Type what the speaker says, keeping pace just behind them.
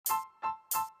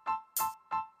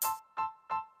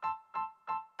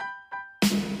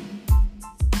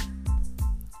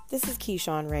This is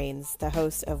Keyshawn Rains, the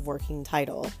host of Working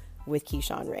Title with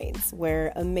Keyshawn Rains,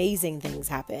 where amazing things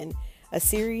happen. A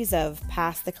series of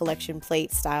pass the collection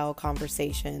plate style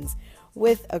conversations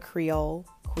with a Creole,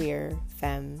 queer,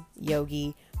 femme,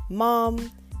 yogi,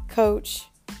 mom, coach,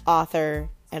 author,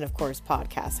 and of course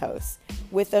podcast host,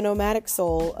 with a nomadic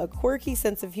soul, a quirky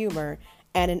sense of humor,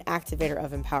 and an activator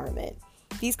of empowerment.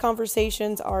 These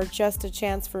conversations are just a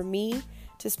chance for me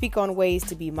to speak on ways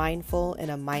to be mindful in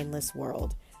a mindless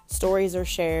world. Stories are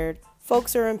shared,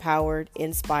 folks are empowered,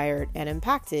 inspired, and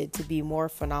impacted to be more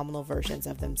phenomenal versions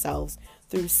of themselves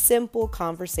through simple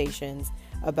conversations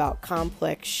about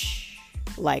complex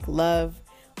like love,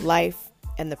 life,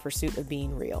 and the pursuit of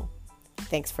being real.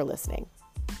 Thanks for listening.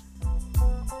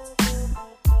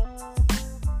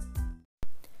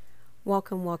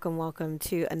 Welcome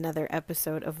to another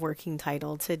episode of Working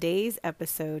Title. Today's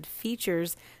episode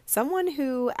features someone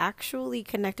who actually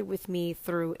connected with me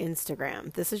through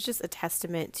Instagram. This is just a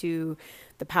testament to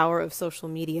the power of social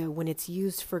media when it's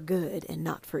used for good and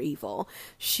not for evil.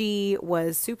 She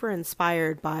was super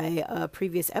inspired by a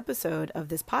previous episode of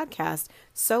this podcast,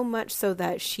 so much so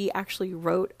that she actually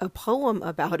wrote a poem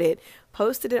about it,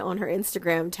 posted it on her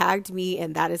Instagram, tagged me,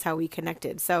 and that is how we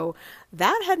connected. So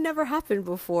that had never happened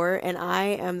before, and I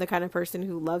am the kind of person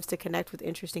who loves to connect with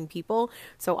interesting people.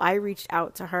 So I reached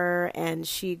out to her, and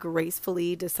she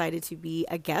gracefully decided to be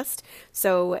a guest.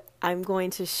 So I'm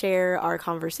going to share our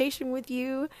conversation with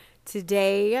you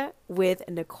today with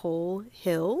Nicole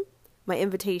Hill. My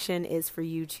invitation is for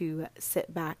you to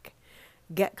sit back,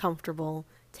 get comfortable,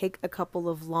 take a couple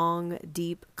of long,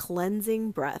 deep,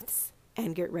 cleansing breaths,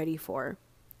 and get ready for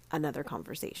another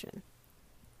conversation.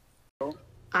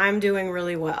 I'm doing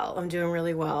really well.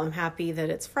 I'm happy that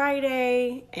it's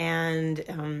Friday,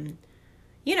 and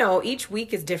each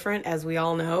week is different, as we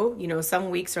all know. Some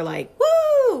weeks are like,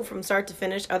 woo, from start to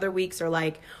finish. Other weeks are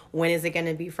like, when is it going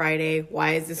to be Friday?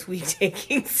 Why is this week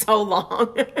taking so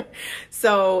long?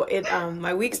 So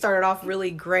my week started off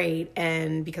really great,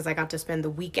 and because I got to spend the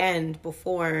weekend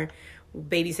before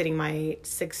babysitting my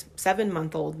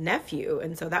 7-month-old nephew,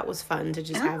 and so that was fun to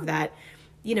just have that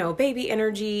baby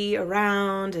energy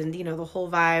around, and the whole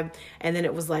vibe. And then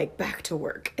it was like back to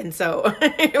work, and so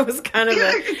it was kind of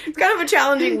a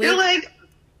challenging week.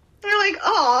 They're like,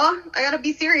 oh, I gotta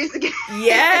be serious again.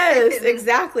 Yes,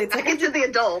 exactly. It's like into the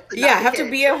adult. Yeah, I have to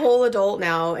be a whole adult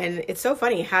now, and it's so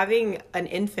funny having an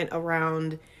infant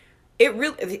around.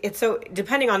 It's so,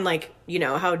 depending on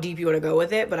how deep you want to go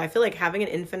with it, but I feel like having an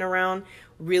infant around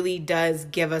really does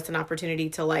give us an opportunity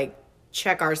to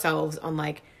check ourselves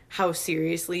on how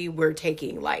seriously we're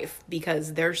taking life,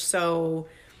 because they're so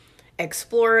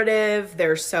explorative,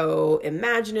 they're so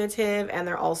imaginative, and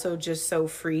they're also just so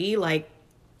free.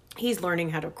 He's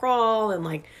learning how to crawl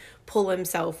and pull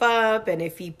himself up, and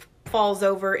if he falls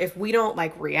over, if we don't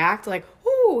react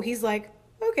ooh, he's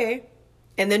okay,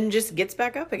 and then just gets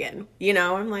back up again.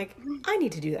 I'm like, I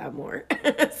need to do that more.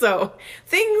 So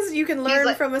things you can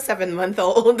learn from a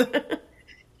 7-month-old.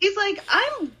 He's like,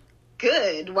 I'm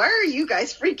good. Why are you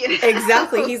guys freaking out?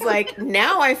 Exactly. He's like,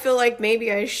 now I feel like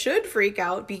maybe I should freak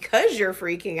out because you're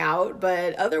freaking out,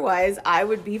 but otherwise I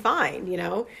would be fine,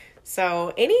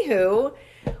 So anywho,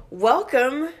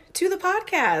 welcome to the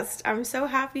podcast. I'm so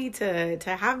happy to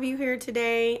have you here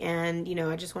today. And,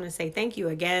 I just want to say thank you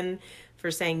again for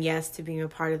saying yes to being a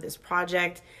part of this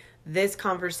project. This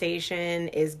conversation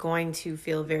is going to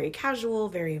feel very casual,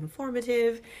 very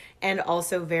informative, and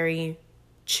also very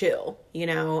chill.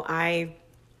 I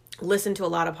listen to a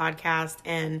lot of podcasts,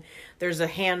 and there's a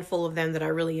handful of them that I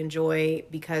really enjoy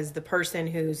because the person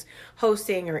who's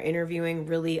hosting or interviewing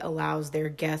really allows their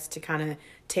guests to kind of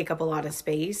take up a lot of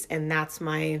space, and that's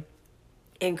my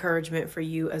encouragement for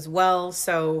you as well.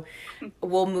 So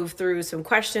we'll move through some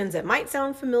questions that might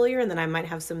sound familiar, and then I might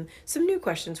have some new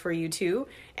questions for you too.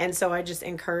 And so I just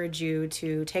encourage you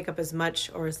to take up as much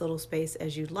or as little space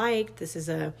as you'd like. This is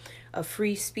a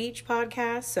free speech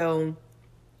podcast, so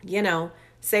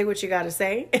say what you got to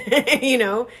say,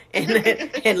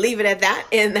 and leave it at that,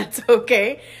 and that's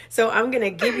okay. So I'm going to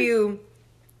give you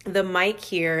the mic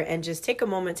here and just take a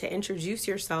moment to introduce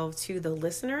yourself to the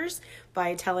listeners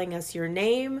by telling us your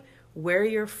name, where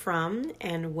you're from,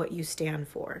 and what you stand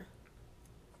for.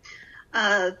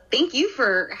 Thank you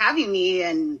for having me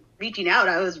and reaching out.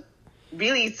 I was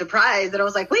really surprised that I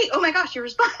was like, wait, oh my gosh, you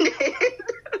responded.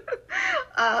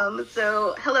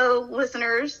 So hello,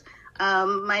 listeners.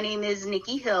 My name is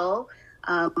Nikki Hill.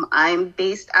 I'm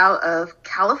based out of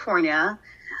California.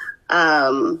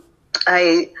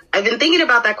 I've been thinking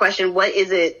about that question. What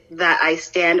is it that I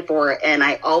stand for? And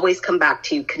I always come back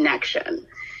to connection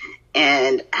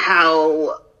and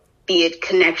how be it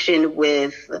connection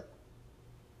with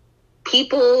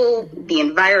people, the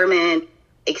environment,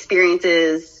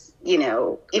 experiences, you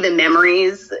know, even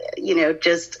memories, you know,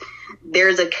 just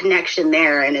there's a connection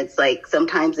there. And it's like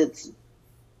sometimes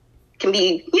can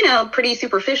be, you know, pretty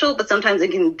superficial, but sometimes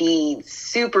it can be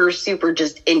super, super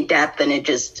just in depth, and it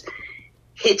just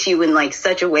hits you in like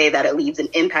such a way that it leaves an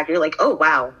impact. You're like, oh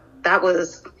wow, that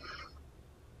was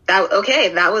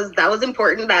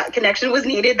important. That connection was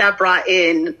needed. That brought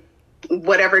in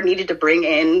whatever needed to bring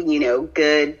in, you know,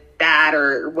 good, bad,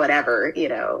 or whatever, you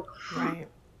know. Right.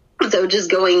 So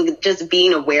just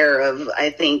being aware of,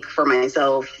 I think for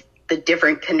myself, the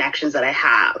different connections that I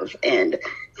have, and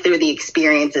through the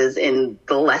experiences and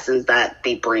the lessons that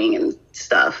they bring and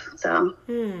stuff. So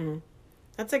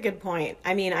that's a good point.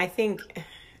 I mean, I think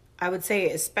I would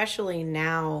say, especially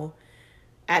now,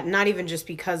 not even just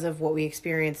because of what we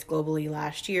experienced globally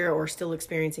last year or still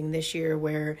experiencing this year,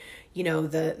 where, you know,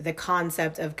 the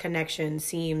concept of connection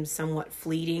seems somewhat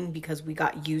fleeting because we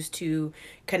got used to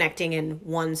connecting in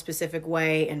one specific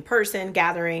way in person,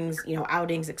 gatherings, you know,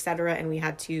 outings, etc. And we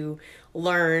had to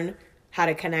learn how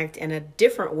to connect in a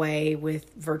different way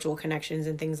with virtual connections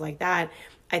and things like that.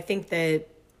 I think that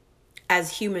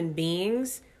as human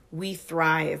beings, we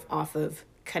thrive off of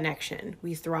connection.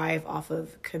 We thrive off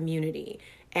of community.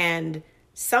 And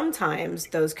sometimes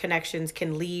those connections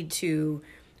can lead to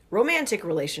romantic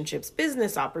relationships,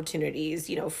 business opportunities,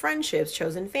 you know, friendships,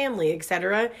 chosen family,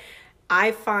 etc.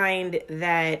 I find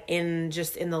that in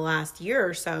the last year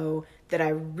or so that I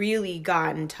really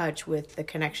got in touch with the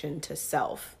connection to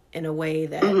self in a way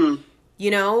that,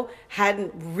 you know,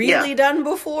 hadn't really done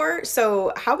before.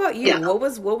 So how about you? Yeah.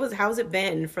 How's it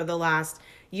been for the last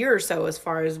year or so as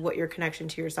far as what your connection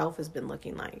to yourself has been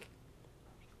looking like?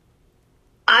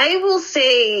 I will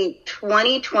say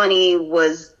 2020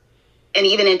 was, and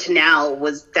even into now,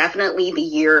 was definitely the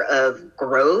year of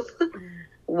growth,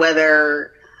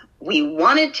 whether we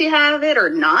wanted to have it or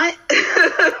not.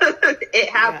 It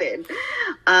happened.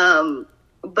 Yeah.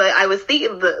 But I was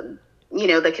thinking the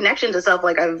connection to self,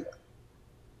 like I've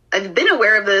been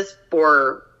aware of this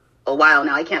for a while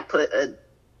now. I can't put a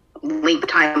length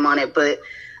time on it, but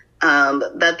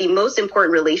that the most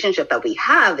important relationship that we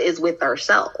have is with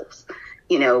ourselves.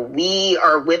 You know, we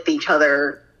are with each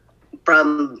other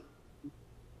from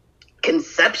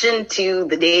conception to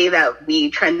the day that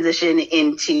we transition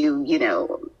into, you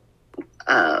know,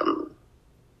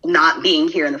 not being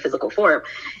here in the physical form.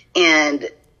 And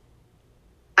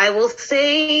I will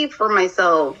say for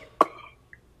myself,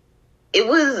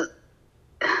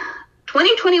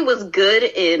 2020 was good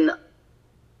in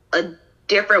a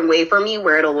different way for me,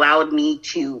 where it allowed me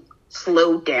to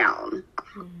slow down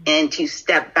and to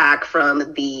step back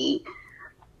from the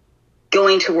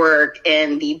going to work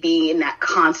and the being in that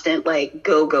constant, like,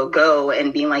 go,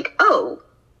 and being like, oh,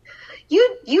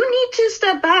 you need to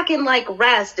step back and like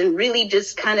rest and really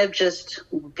just kind of just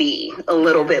be a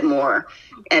little bit more.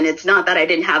 And it's not that I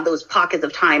didn't have those pockets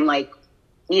of time, like,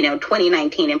 you know,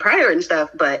 2019 and prior and stuff,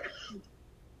 but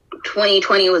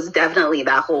 2020 was definitely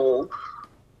that whole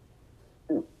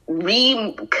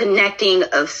reconnecting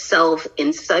of self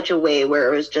in such a way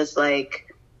where it was just like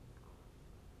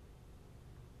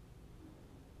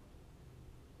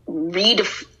not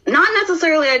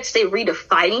necessarily I'd say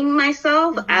redefining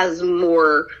myself, as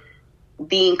more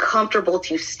being comfortable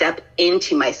to step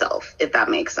into myself, if that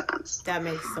makes sense. That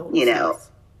makes total you know sense.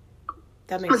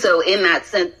 That makes so sense. In that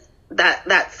sense,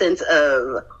 that sense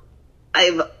of,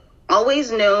 I've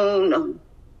always known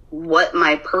what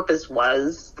my purpose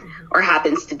was or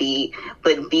happens to be,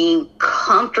 but being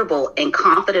comfortable and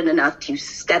confident enough to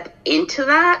step into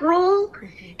that role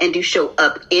and to show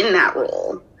up in that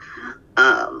role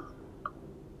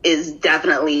is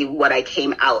definitely what I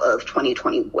came out of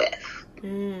 2020 with.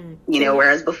 You know,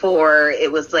 whereas before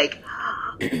it was like,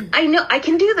 I know I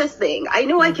can do this thing. I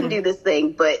know I can do this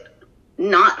thing, but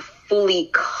not fully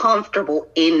comfortable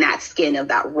in that skin of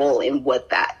that role and what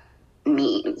that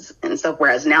means and stuff.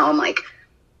 Whereas now I'm like,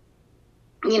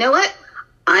 you know what?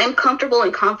 I'm comfortable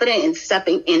and confident in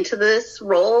stepping into this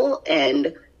role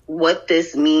and what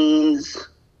this means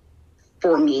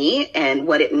for me and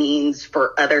what it means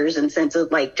for others in sense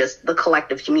of like just the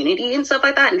collective community and stuff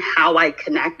like that, and how I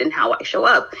connect and how I show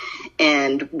up,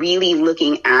 and really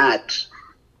looking at,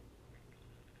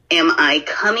 am I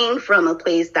coming from a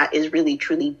place that is really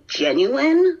truly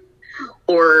genuine,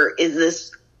 or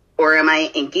am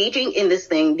I engaging in this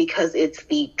thing because it's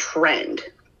the trend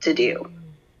to do?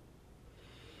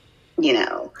 You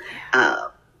know,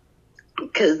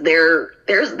 because there's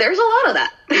a lot of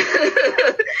that,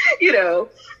 you know,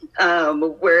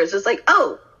 where it's just like,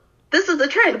 oh, this is the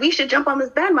trend, we should jump on this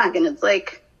bandwagon. It's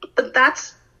like,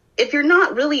 But if you're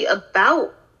not really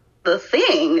about the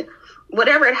thing,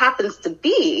 whatever it happens to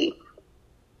be,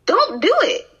 don't do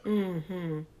it.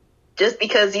 Mm-hmm. Just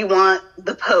because you want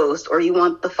the post or you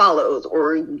want the follows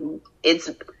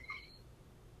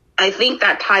I think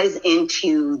that ties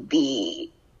into the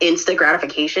instant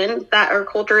gratification that our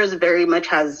culture is very much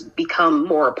has become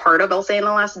more a part of, I'll say, in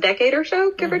the last decade or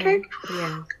so, give or take.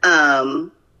 Yeah.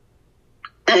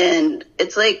 And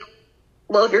it's like,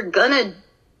 well, if you're gonna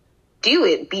do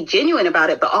it, be genuine about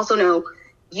it, but also know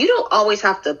you don't always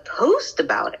have to post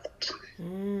about it.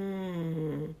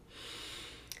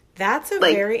 That's a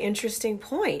very interesting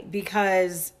point,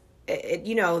 because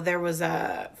there was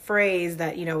a phrase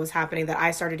that, was happening that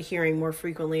I started hearing more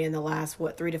frequently in the last,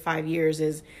 3 to 5 years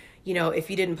is, if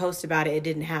you didn't post about it, it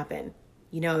didn't happen.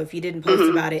 If you didn't post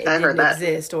about it, it didn't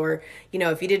exist. Or,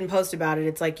 if you didn't post about it,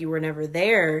 it's like you were never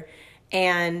there.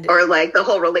 Or like the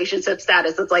whole relationship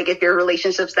status. It's like, if your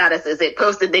relationship status isn't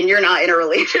posted, then you're not in a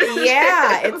relationship.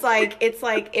 Yeah. It's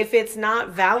like if it's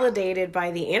not validated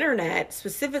by the internet,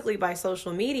 specifically by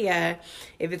social media,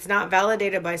 if it's not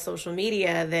validated by social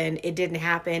media, then it didn't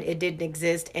happen. It didn't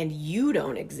exist, and you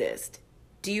don't exist.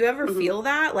 Do you ever feel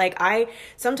that? Like,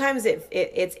 sometimes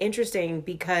it's interesting,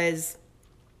 because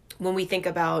when we think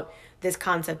about this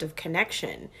concept of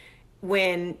connection,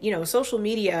 when, social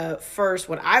media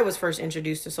when I was first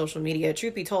introduced to social media,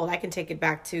 truth be told, I can take it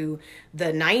back to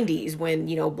the 90s when,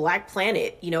 Black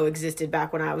Planet, existed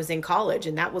back when I was in college.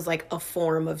 And that was like a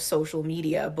form of social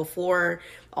media before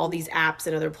all these apps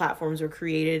and other platforms were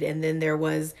created. And then there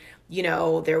was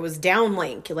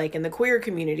Downlink, like in the queer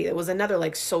community. That was another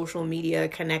like social media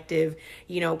connective,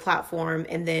 platform.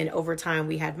 And then over time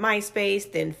we had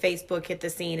MySpace, then Facebook hit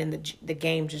the scene, and the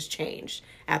game just changed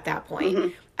at that point. Mm-hmm.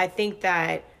 I think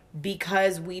that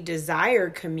because we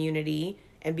desire community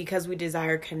and because we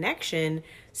desire connection,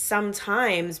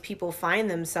 sometimes people find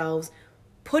themselves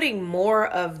putting more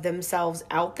of themselves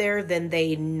out there than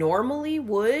they normally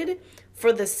would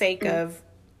for the sake of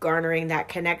garnering that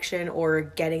connection or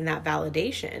getting that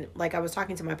validation. Like, I was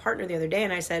talking to my partner the other day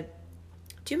and I said,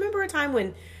 do you remember a time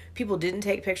when people didn't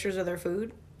take pictures of their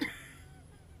food?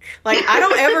 Like, I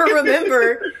don't ever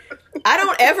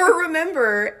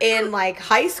remember in like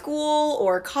high school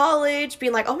or college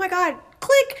being like, oh my God,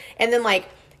 click. And then like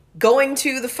going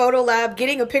to the photo lab,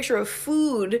 getting a picture of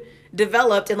food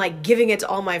developed and like giving it to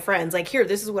all my friends. Like, here,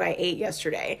 this is what I ate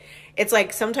yesterday. It's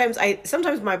like sometimes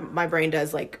my brain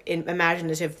does like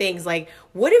imaginative things. Like,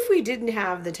 what if we didn't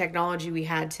have the technology we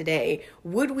had today?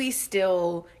 Would we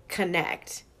still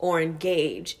connect or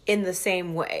engage in the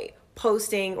same way?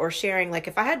 Posting or sharing, like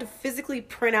if I had to physically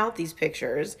print out these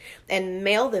pictures and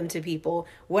mail them to people,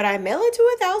 would I mail it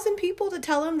to 1,000 people to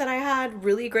tell them that I had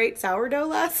really great sourdough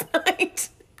last night?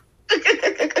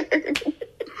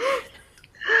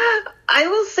 I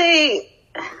will say,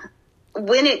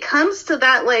 when it comes to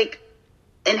that, like,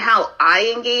 and how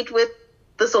I engage with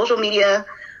the social media,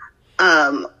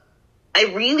 I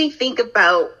really think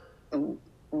about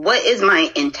what is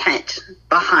my intent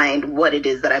behind what it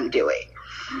is that I'm doing.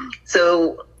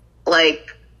 So, like,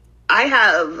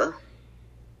 I'm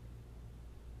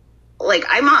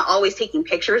not always taking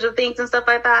pictures of things and stuff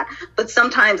like that, but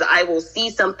sometimes I will see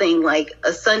something like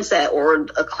a sunset or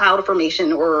a cloud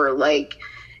formation, or like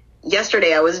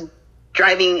yesterday I was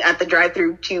driving at the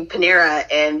drive-thru to Panera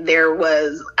and there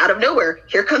was, out of nowhere,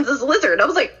 here comes this lizard. I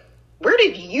was like, where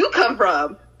did you come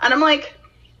from? And I'm like,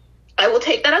 I will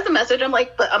take that as a message. I'm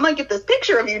like, but I'm going to get this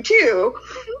picture of you too.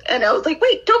 And I was like,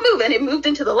 wait, don't move. And it moved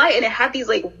into the light and it had these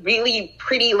like really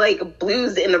pretty like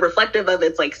blues in the reflective of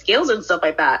its like scales and stuff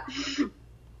like that.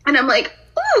 And I'm like,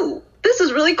 ooh, this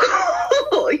is really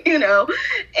cool, you know?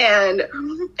 And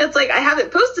it's like, I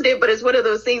haven't posted it, but it's one of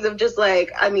those things of just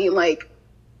like, I mean, like,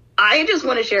 I just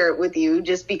want to share it with you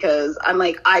just because I'm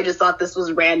like, I just thought this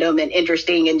was random and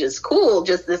interesting and just cool,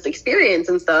 just this experience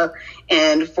and stuff.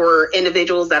 And for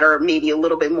individuals that are maybe a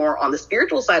little bit more on the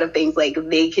spiritual side of things, like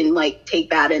they can like take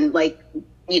that and like,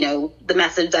 you know, the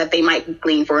message that they might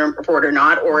glean for it or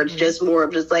not, or it's just more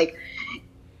of just like,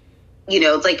 you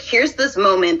know, it's like, here's this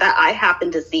moment that I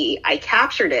happened to see. I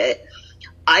captured it.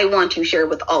 I want to share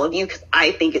with all of you because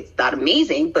I think it's that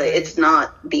amazing, but it's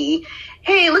not the,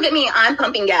 hey, look at me, I'm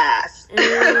pumping gas.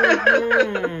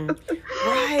 Mm-hmm.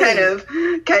 Right.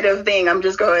 kind of thing. I'm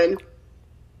just going,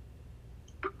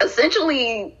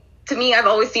 essentially, to me, I've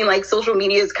always seen like social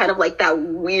media is kind of like that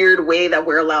weird way that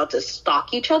we're allowed to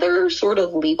stalk each other sort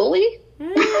of legally.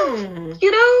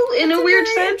 You know, in a weird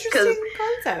sense, because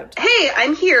hey,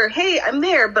 I'm here, hey, I'm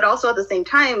there, but also at the same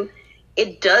time,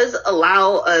 it does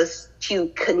allow us to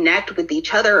connect with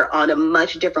each other on a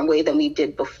much different way than we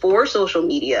did before social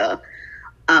media.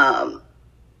 And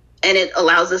it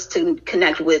allows us to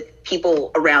connect with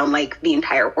people around like the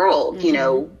entire world, you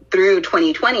know, through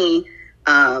 2020,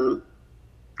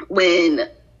 when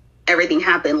everything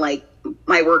happened, like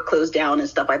my work closed down and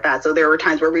stuff like that. So there were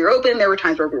times where we were open, there were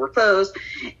times where we were closed.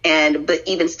 But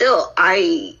even still,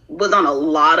 I was on a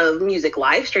lot of music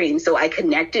live streams. So I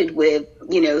connected with,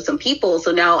 you know, some people.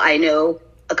 So now I know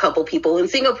a couple people in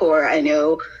Singapore. I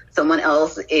know someone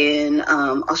else in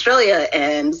Australia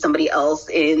and somebody else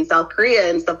in South Korea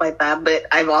and stuff like that. But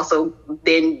I've also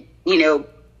been, you know,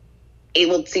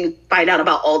 able to find out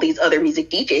about all these other music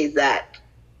DJs that,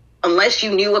 unless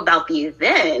you knew about the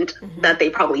event that they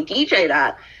probably DJ'd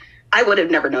at, I would have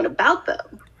never known about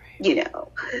them, you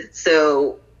know.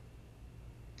 So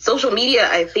social media,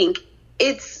 I think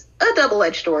it's a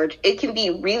double-edged sword. It can be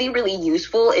really, really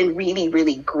useful and really,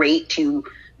 really great to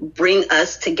bring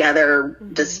us together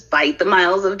despite the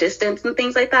miles of distance and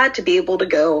things like that, to be able to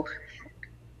go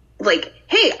like,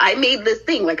 hey, I made this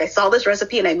thing. Like, I saw this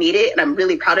recipe and I made it and I'm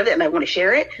really proud of it and I want to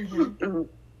share it.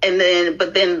 And then,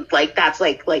 but then like, that's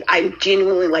like I'm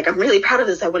genuinely like, I'm really proud of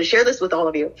this. I want to share this with all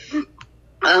of you.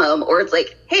 Or it's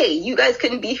like, hey, you guys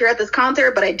couldn't be here at this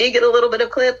concert, but I did get a little bit of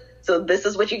clip. So this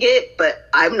is what you get, but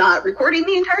I'm not recording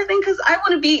the entire thing because I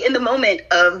want to be in the moment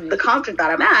of the concert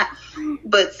that I'm at.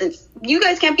 But since you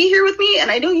guys can't be here with me, and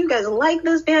I know you guys like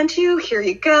this band too, here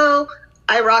you go.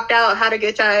 I rocked out, had a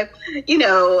good time, you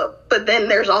know. But then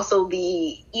there's also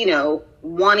the, you know,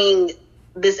 wanting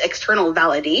this external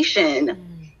validation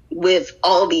with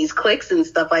all these clicks and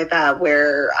stuff like that,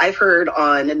 where I've heard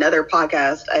on another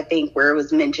podcast, I think, where it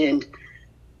was mentioned,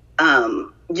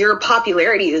 your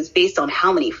popularity is based on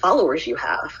how many followers you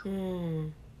have.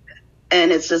 And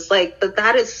it's just like, but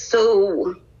that is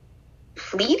so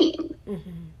fleeting.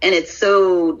 And it's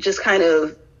so just kind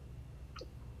of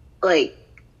like,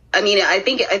 I mean, I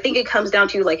think it comes down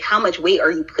to like, how much weight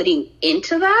are you putting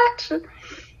into that?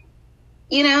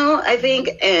 You know, I think,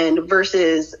 and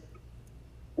versus,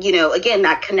 you know, again,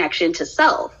 that connection to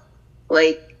self,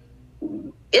 like,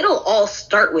 it'll all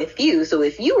start with you. So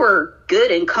if you are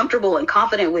good and comfortable and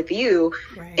confident with you,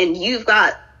 and you've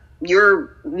got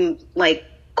your like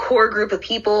core group of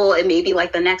people and maybe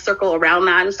like the next circle around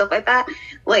that and stuff like that,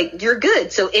 like, you're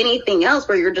good. So anything else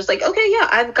where you're just like, okay, yeah,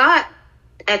 I've got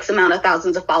X amount of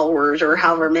thousands of followers or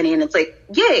however many. And it's like,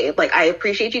 yay, like, I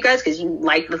appreciate you guys because you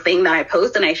like the thing that I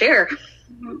post and I share.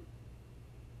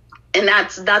 And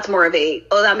that's more of a,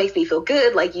 oh, that makes me feel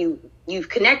good. Like, you've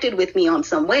connected with me on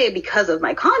some way because of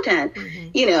my content,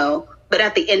 you know. But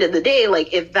at the end of the day,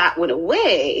 like, if that went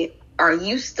away, are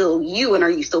you still you, and are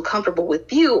you still comfortable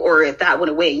with you? Or if that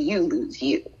went away, you lose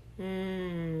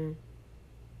you.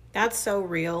 That's so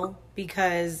real,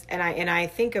 because, and I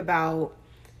think about,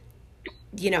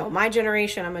 you know, my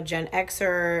generation, I'm a Gen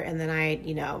Xer, and then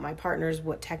you know, my partner's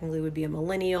what technically would be a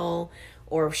millennial,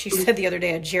 or she said the other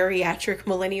day, a geriatric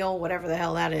millennial, whatever the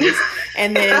hell that is.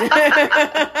 And then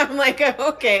I'm like,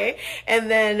 okay. And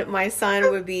then my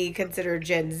son would be considered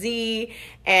Gen Z.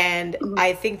 And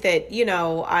I think that, you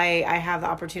know, I have the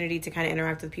opportunity to kind of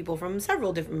interact with people from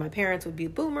several different, my parents would be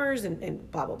boomers and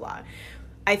blah, blah, blah.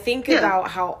 I think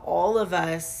about how all of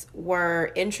us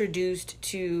were introduced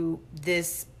to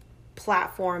this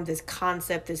platform, this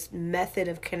concept, this method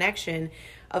of connection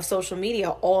of social media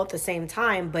all at the same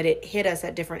time, but it hit us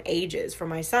at different ages. For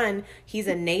my son, he's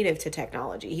a native to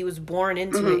technology. He was born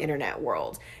into the internet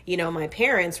world. You know, my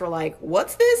parents were like,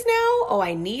 what's this now? Oh,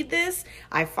 I need this.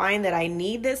 I find that I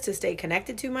need this to stay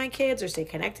connected to my kids or stay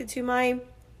connected to my,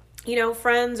 you know,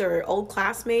 friends or old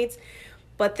classmates.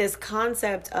 But this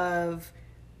concept of,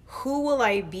 who will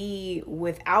I be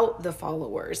without the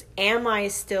followers? Am I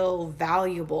still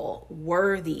valuable,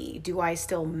 worthy? Do I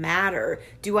still matter?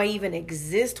 Do I even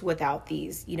exist without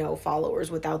these, you know, followers,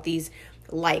 without these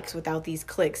likes, without these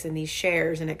clicks and these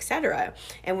shares and etc.?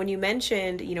 And when you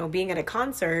mentioned, you know, being at a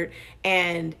concert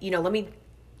and, you know, let me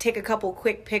take a couple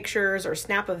quick pictures or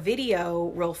snap a video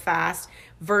real fast,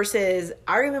 versus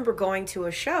I remember going to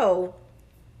a show.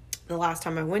 The last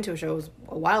time I went to a show was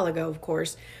a while ago, of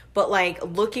course, but like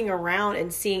looking around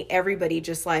and seeing everybody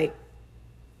just like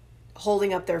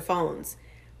holding up their phones,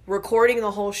 recording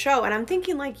the whole show. And I'm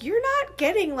thinking, like, you're not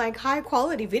getting like high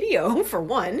quality video, for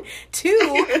one. Two,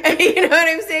 you know what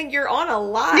I'm saying? You're on a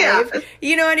live,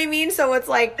 you know what I mean? So it's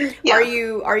like, are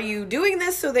you doing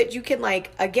this so that you can,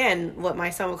 like, again, what my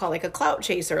son would call like a clout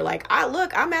chaser? Like,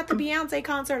 I'm at the Beyonce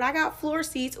concert. I got floor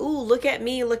seats. Ooh, look at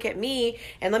me.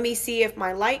 And let me see if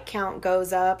my like count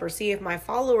goes up or see if my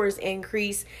followers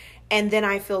increase. And then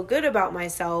I feel good about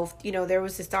myself. You know, there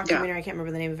was this documentary, I can't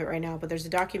remember the name of it right now, but there's a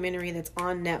documentary that's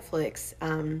on Netflix.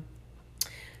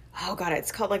 oh God,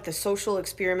 it's called like the social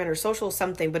experiment or social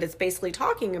something, but it's basically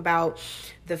talking about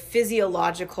the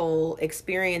physiological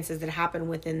experiences that happen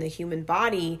within the human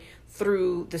body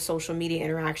through the social media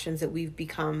interactions that we've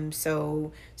become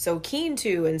so keen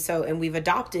to, and we've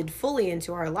adopted fully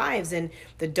into our lives. And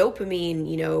the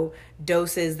dopamine,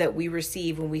 doses that we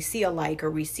receive when we see a like, or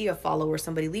we see a follow, or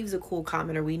somebody leaves a cool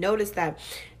comment, or we notice that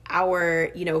our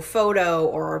photo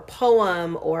or our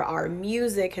poem or our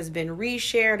music has been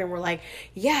reshared, and we're like,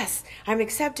 yes, I'm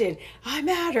accepted, I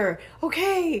matter,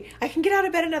 okay, I can get out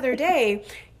of bed another day.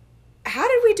 How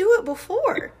did we do it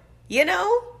before?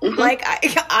 Mm-hmm. Like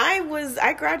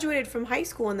I graduated from high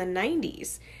school in the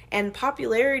 90s, and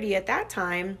popularity at that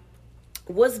time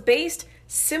was based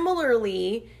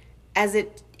similarly as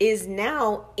it is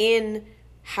now in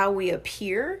how we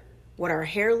appear, what our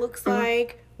hair looks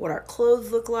like, what our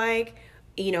clothes look like.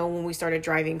 When we started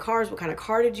driving cars, what kind of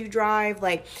car did you drive?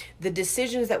 Like, the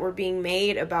decisions that were being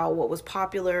made about what was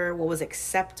popular, what was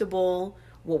acceptable,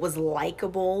 what was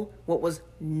likable, what was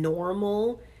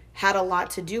normal, had a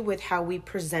lot to do with how we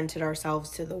presented ourselves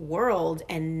to the world.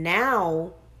 And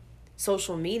now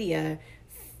social media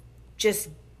just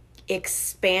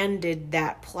expanded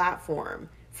that platform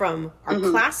from our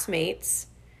classmates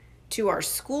to our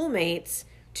schoolmates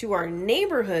to our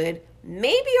neighborhood,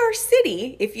 maybe our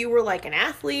city, if you were like an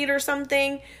athlete or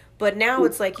something. But now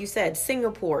it's like you said,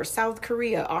 Singapore, South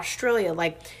Korea, Australia.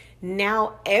 Like,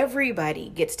 now everybody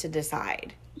gets to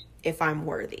decide if I'm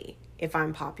worthy, if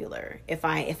I'm popular, if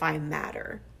I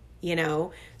matter,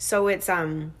 So it's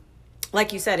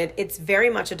like you said, it's very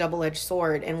much a double-edged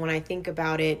sword. And when I think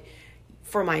about it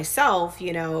for myself,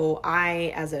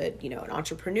 I, as an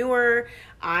entrepreneur,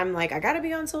 I'm like, I got to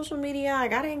be on social media. I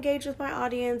got to engage with my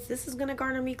audience. This is going to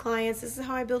garner me clients. This is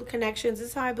how I build connections. This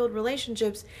is how I build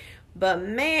relationships. But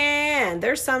man,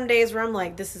 there's some days where I'm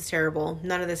like, this is terrible.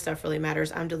 None of this stuff really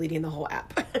matters. I'm deleting the whole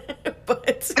app. But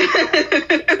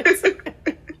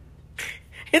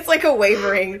it's like a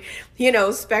wavering,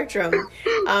 spectrum.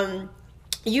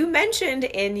 You mentioned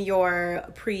in your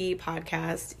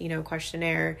pre-podcast,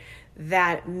 questionnaire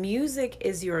that music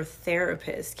is your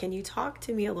therapist. Can you talk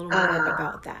to me a little more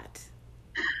about that?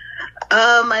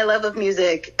 My love of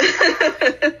music.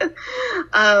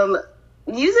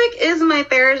 Music is my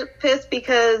therapist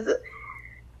because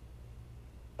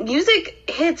music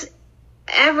hits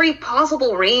every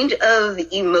possible range of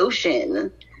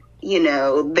emotion.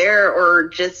 There are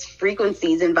just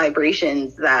frequencies and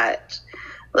vibrations that,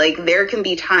 like, there can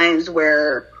be times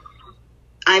where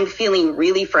I'm feeling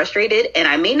really frustrated and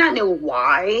I may not know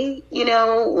why,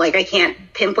 like I can't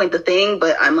pinpoint the thing,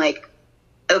 but I'm like,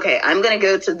 okay, I'm going to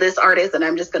go to this artist and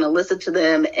I'm just going to listen to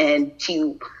them and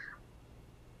to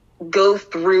go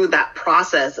through that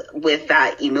process with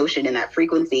that emotion and that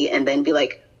frequency, and then be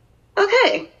like,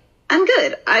 okay, I'm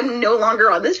good. I'm no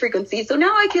longer on this frequency. So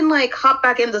now I can like hop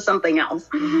back into something else,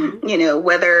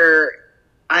 whether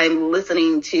I'm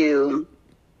listening to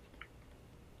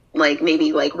like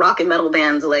maybe like rock and metal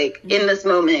bands, like in this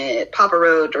moment, Papa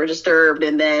Roach or Disturbed.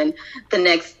 And then the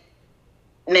next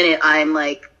minute I'm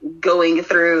like going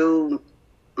through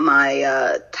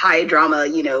my Thai drama,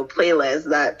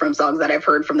 playlist that from songs that I've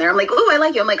heard from there. I'm like, oh, I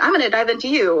like you. I'm like, I'm going to dive into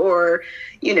you. Or,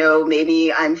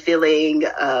 maybe I'm feeling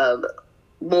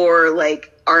more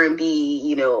like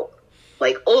R&B,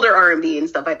 like older R&B and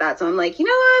stuff like that. So I'm like, you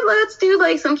know what, let's do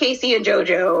like some Casey and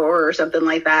JoJo or something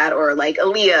like that, or like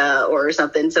Aaliyah or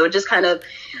something. So it just kind of,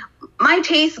 my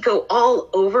tastes go all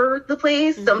over the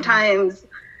place sometimes.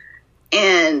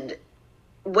 And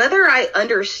whether I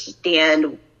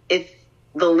understand if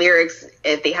the lyrics,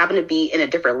 if they happen to be in a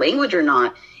different language or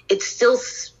not, it still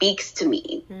speaks to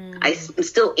me. I'm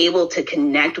still able to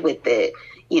connect with it,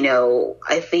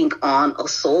 I think on a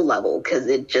soul level, because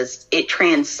it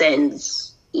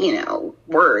transcends,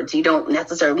 words. You don't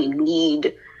necessarily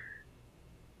need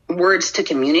words to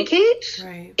communicate.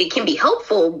 Right. It can be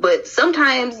helpful, but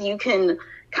sometimes you can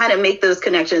kind of make those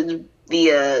connections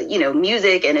via,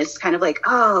 music, and it's kind of like,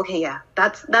 oh, okay, yeah,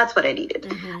 that's what I needed.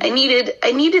 I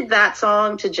needed that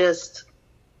song to just,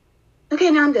 okay,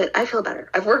 now I'm good. I feel better.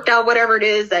 I've worked out whatever it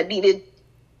is that needed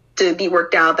to be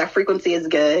worked out. That frequency is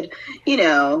good,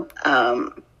 and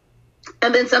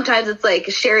then sometimes it's like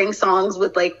sharing songs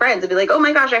with like friends and be like, oh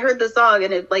my gosh, I heard this song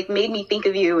and it like made me think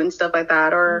of you and stuff like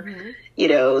that. Or,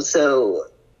 so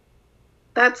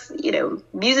that's,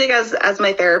 music as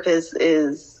my therapist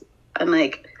is, I'm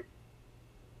like,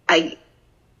 I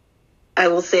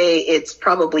will say it's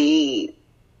probably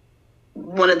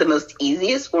one of the most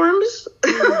easiest forms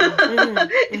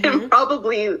and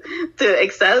probably to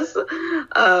access,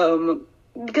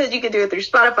 because you can do it through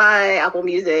Spotify, Apple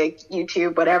Music,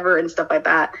 YouTube, whatever, and stuff like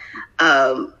that.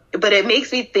 but it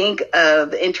makes me think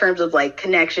of, in terms of like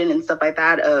connection and stuff like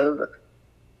that, of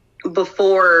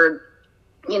before,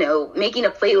 you know, making a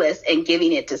playlist and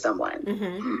giving it to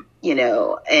someone, you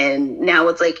know, and now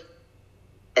it's like,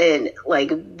 and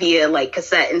like via like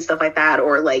cassette and stuff like that,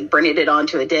 or like burning it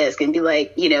onto a disc and be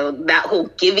like, you know, that whole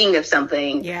giving of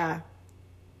something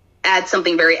adds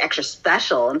something very extra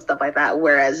special and stuff like that.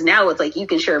 Whereas now it's like you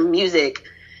can share music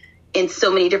in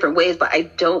so many different ways, but I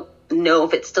don't know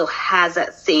if it still has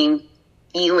that same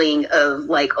feeling of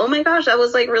like, oh my gosh, that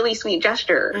was like really sweet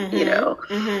gesture, you know,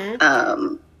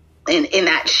 in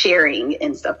that sharing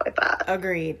and stuff like that.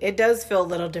 Agreed. It does feel a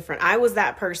little different. I was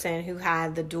that person who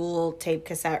had the dual tape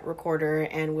cassette recorder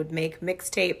and would make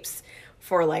mixtapes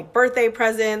for like birthday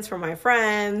presents for my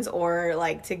friends, or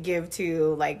like to give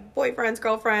to like boyfriends,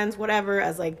 girlfriends, whatever,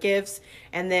 as like gifts.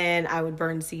 And then I would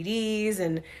burn CDs,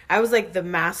 and I was like the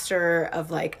master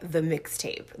of like the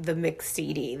mixtape, the mix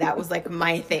CD. That was like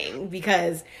my thing,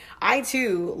 because I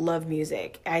too love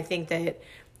music. I think that,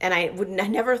 and I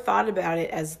never thought about it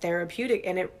as therapeutic,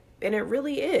 and it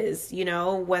really is, you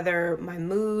know, whether my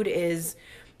mood is,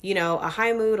 you know, a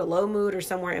high mood, a low mood, or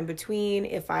somewhere in between.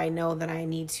 If I know that I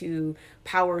need to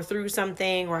power through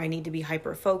something, or I need to be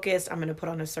hyper focused, I'm going to put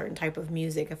on a certain type of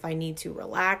music. If I need to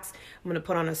relax, I'm going to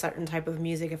put on a certain type of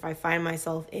music. If I find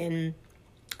myself in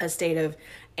a state of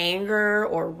anger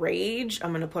or rage,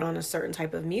 I'm going to put on a certain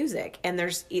type of music. And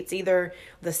it's either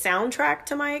the soundtrack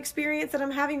to my experience that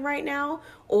I'm having right now,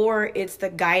 or it's the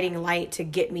guiding light to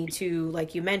get me to,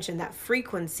 like you mentioned, that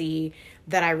frequency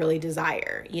that I really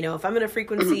desire. You know, if I'm in a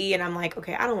frequency and I'm like,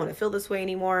 okay, I don't want to feel this way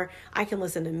anymore, I can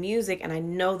listen to music and I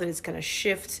know that it's going to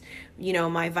shift, you know,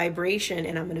 my vibration,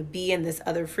 and I'm going to be in this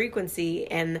other frequency,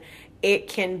 and it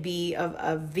can be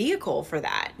a vehicle for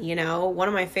that. You know, one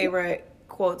of my favorite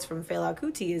quotes from Fela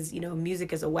Kuti is, you know,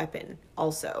 music is a weapon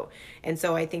also. And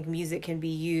so I think music can be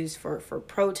used for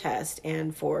protest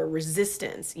and for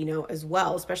resistance, you know, as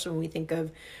well, especially when we think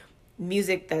of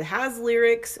music that has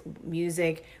lyrics,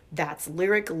 music that's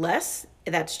lyric-less,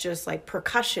 that's just like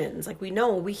percussions. Like, we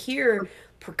know when we hear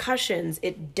percussions,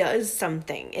 it does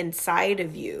something inside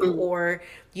of you. Or,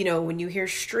 you know, when you hear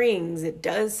strings, it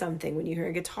does something. When you hear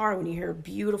a guitar, when you hear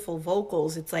beautiful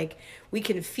vocals, it's like we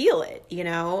can feel it, you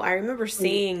know? I remember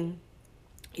seeing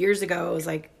years ago, it was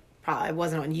like, probably it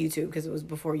wasn't on YouTube because it was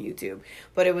before YouTube,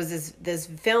 but it was this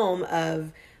film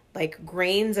of like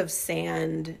grains of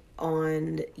sand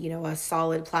on, you know, a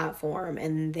solid platform,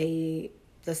 and the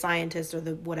scientists or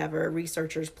the whatever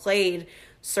researchers played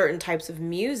certain types of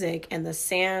music, and the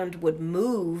sand would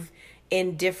move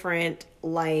in different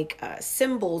like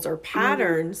symbols or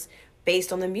patterns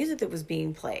based on the music that was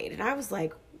being played. And I was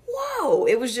like, whoa,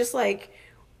 it was just like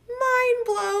mind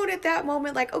blown at that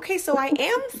moment. Like, okay, so I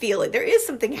am feeling, there is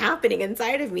something happening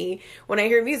inside of me when I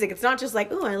hear music. It's not just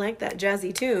like, oh, I like that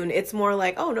jazzy tune. It's more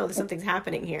like, oh no, there's something's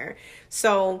happening here.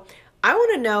 So I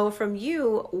want to know from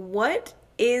you, what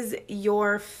is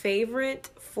your favorite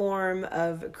form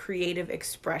of creative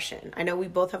expression? I know we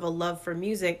both have a love for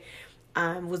music.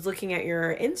 Was looking at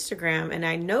your Instagram and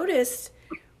I noticed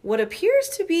what appears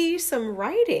to be some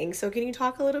writing. So can you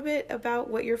talk a little bit about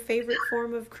what your favorite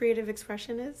form of creative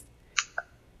expression is?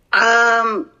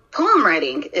 Poem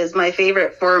writing is my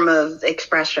favorite form of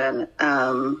expression.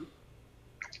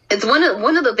 It's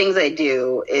one of the things I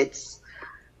do.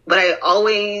 What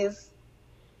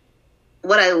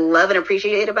I love and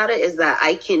appreciate about it is that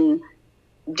I can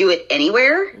do it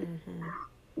anywhere.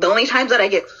 The only times that I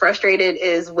get frustrated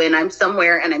is when I'm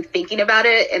somewhere and I'm thinking about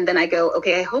it, and then I go,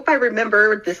 okay, I hope I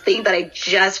remember this thing that I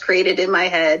just created in my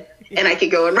head, and I can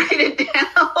go and write it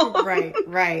down.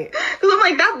 Right. Because I'm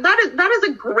like, that is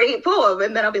a great poem,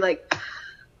 and then I'll be like,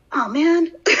 oh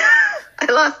man, I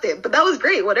lost it, but that was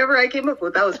great. Whatever I came up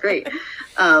with, that was great.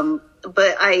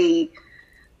 But I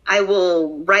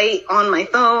will write on my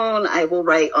phone. I will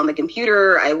write on the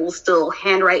computer. I will still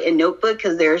handwrite in notebook,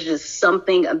 because there's just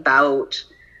something about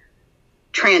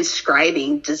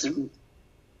transcribing, just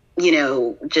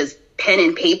pen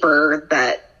and paper,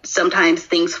 that sometimes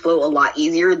things flow a lot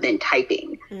easier than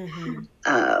typing. And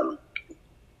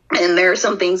there are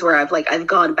some things where I've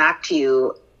gone back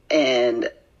to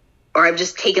or I've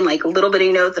just taken like little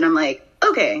bitty notes, and I'm like,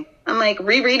 okay, I'm like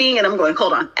rereading and I'm going,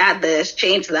 hold on, add this,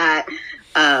 change that.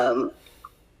 But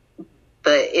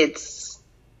it's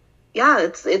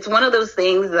one of those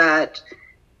things that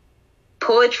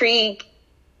poetry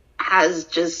has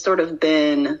just sort of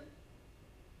been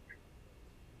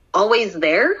always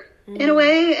there in a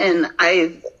way. And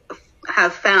I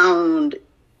have found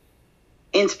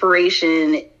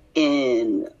inspiration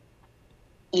in,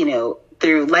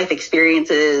 through life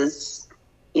experiences.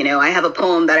 I have a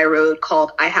poem that I wrote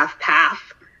called I Have Path,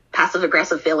 passive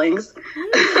aggressive feelings. Okay.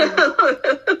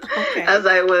 As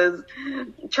I was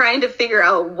trying to figure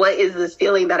out what is this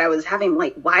feeling that I was having,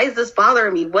 like, why is this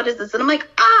bothering me? What is this? And I'm like,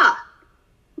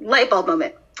 light bulb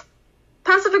moment.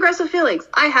 Passive aggressive feelings.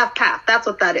 I have PATH. That's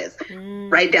what that is.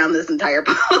 Write down this entire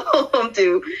poem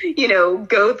to,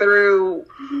 go through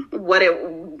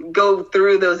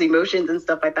those emotions and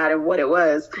stuff like that and what it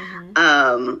was.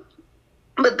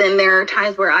 But then there are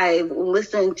times where I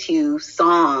listen to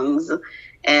songs,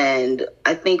 and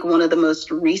I think one of the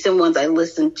most recent ones I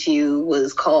listened to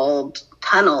was called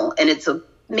Tunnel, and it's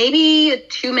maybe a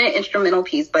 2-minute instrumental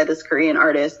piece by this Korean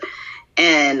artist.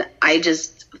 And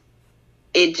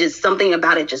something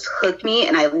about it just hooked me,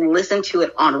 and I listened to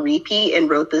it on repeat and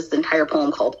wrote this entire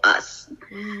poem called Us,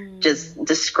 just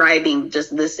describing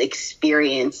just this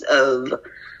experience of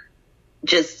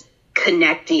just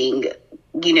connecting,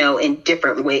 in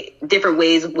different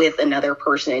ways with another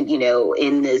person,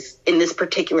 in this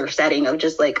particular setting of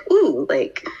just like, ooh,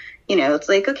 like, it's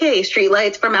like, okay, street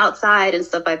lights from outside and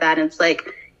stuff like that. And it's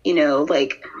like,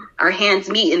 like our hands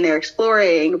meet and they're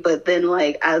exploring, but then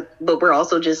but we're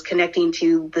also just connecting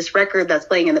to this record that's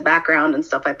playing in the background and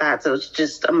stuff like that. So it's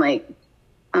just, I'm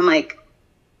like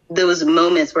those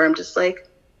moments where I'm just like,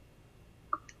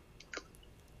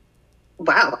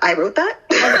 wow, I wrote that.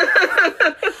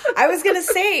 I was going to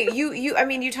say,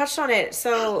 you touched on it.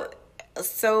 So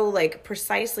like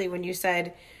precisely when you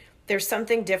said there's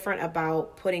something different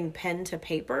about putting pen to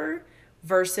paper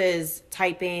versus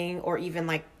typing, or even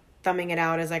like thumbing it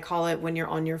out, as I call it, when you're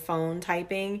on your phone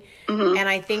typing. And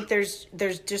I think there's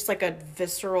just like a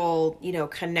visceral,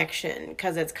 connection,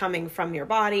 because it's coming from your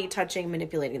body, touching,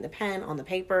 manipulating the pen on the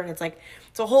paper. And it's like,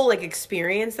 it's a whole like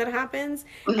experience that happens.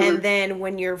 And then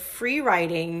when you're free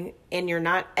writing and you're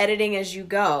not editing as you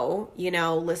go,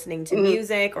 listening to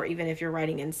music, or even if you're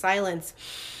writing in silence,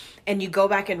 and you go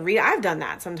back and read, I've done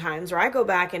that sometimes, or I go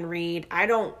back and read.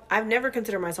 I've never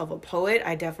considered myself a poet.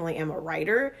 I definitely am a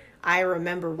writer. I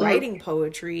remember writing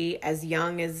poetry as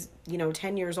young as,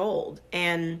 10 years old.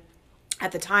 And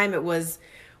at the time it was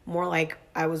more like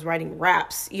I was writing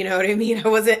raps, you know what I mean? I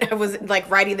wasn't like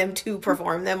writing them to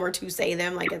perform them or to say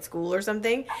them like at school or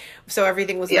something. So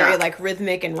everything was very like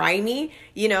rhythmic and rhymey,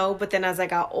 but then as I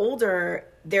got older,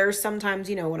 there's sometimes,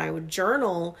 when I would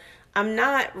journal, I'm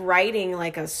not writing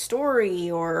like a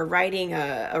story or writing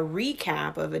a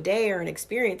recap of a day or an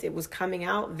experience. It was coming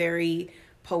out very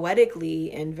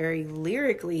poetically and very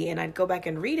lyrically, and I'd go back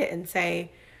and read it and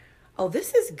say, oh,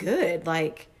 this is good.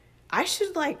 Like, I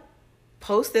should like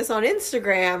post this on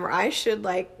Instagram, or I should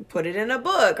like put it in a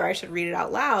book, or I should read it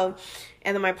out loud.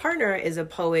 And then my partner is a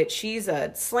poet. She's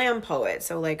a slam poet.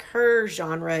 So like her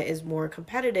genre is more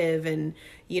competitive, and,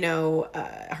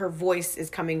 her voice is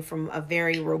coming from a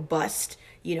very robust,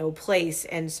 place.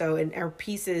 And so, and our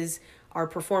pieces are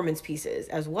performance pieces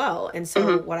as well. And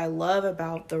so what I love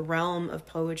about the realm of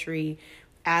poetry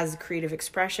as creative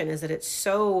expression is that it's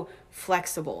so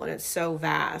flexible and it's so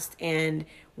vast. And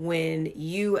when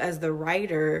you as the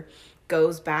writer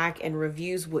goes back and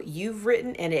reviews what you've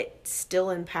written and it still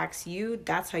impacts you,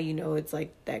 that's how you know it's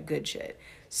like that good shit.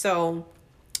 So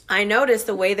I noticed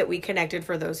the way that we connected,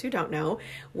 for those who don't know,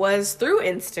 was through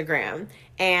Instagram.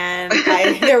 And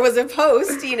there was a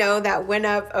post, that went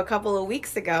up a couple of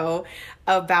weeks ago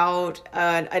about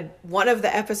one of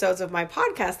the episodes of my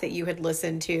podcast that you had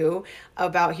listened to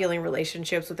about healing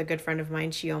relationships with a good friend of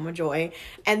mine, Chioma Joy.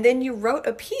 And then you wrote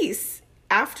a piece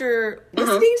after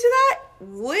listening to that.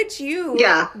 Would you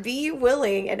be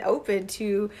willing and open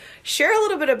to share a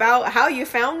little bit about how you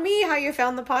found me, how you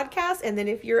found the podcast? And then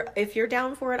if you're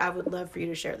down for it, I would love for you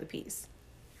to share the piece.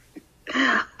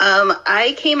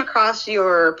 I came across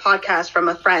your podcast from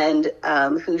a friend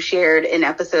who shared an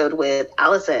episode with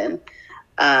Allison.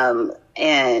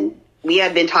 And we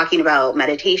had been talking about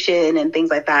meditation and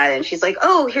things like that. And she's like,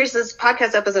 oh, here's this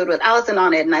podcast episode with Allison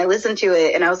on it. And I listened to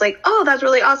it and I was like, oh, that's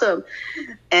really awesome.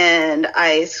 And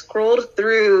I scrolled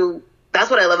through. That's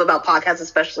what I love about podcasts,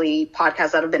 especially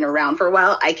podcasts that have been around for a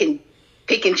while. I can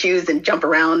pick and choose and jump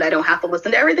around. I don't have to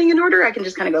listen to everything in order. I can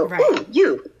just kind of go,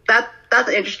 ooh, that's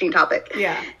an interesting topic.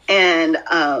 Yeah. And,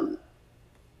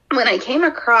 when I came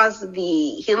across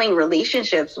the healing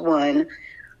relationships one,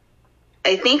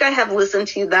 I think I have listened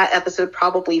to that episode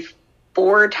probably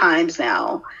 4 times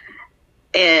now,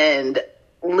 and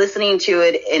listening to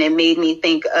it, and it made me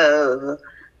think of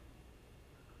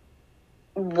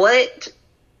what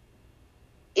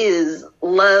is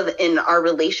love in our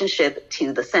relationship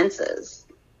to the senses,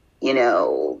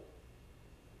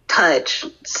 touch,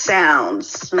 sound,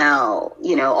 smell,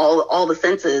 all the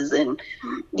senses, and,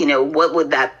 what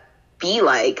would that be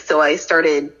like? So I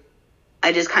started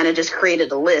I just kind of just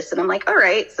created a list, and I'm like, all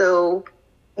right, so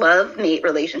love, mate,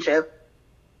 relationship.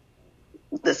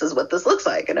 This is what this looks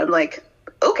like. And I'm like,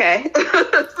 okay.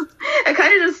 I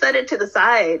kind of just set it to the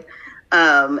side.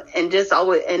 And just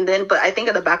always, and then, but I think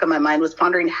at the back of my mind was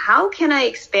pondering, how can I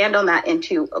expand on that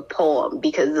into a poem?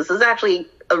 Because this is actually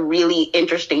a really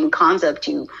interesting concept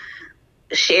to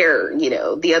share.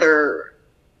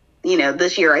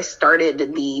 This year I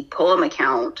started the poem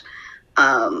account,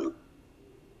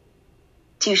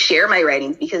 to share my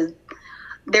writings, because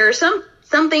there are some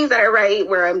things that I write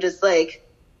where I'm just like,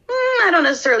 I don't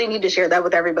necessarily need to share that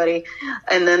with everybody.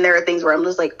 And then there are things where I'm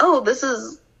just like, oh, this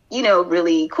is,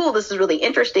 really cool. This is really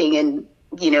interesting. And,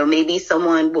 maybe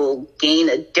someone will gain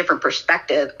a different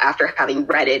perspective after having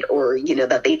read it, or,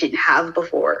 that they didn't have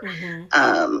before.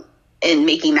 Mm-hmm. And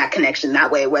making that connection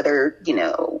that way, whether,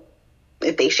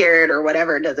 if they share it or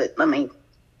whatever,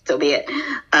 so be it.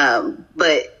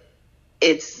 But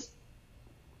it's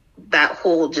that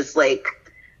whole just like,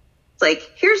 it's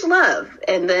like, here's love.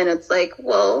 And then it's like,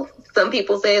 well, some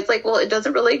people say it's like, well, it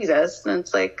doesn't really exist. And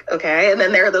it's like, okay. And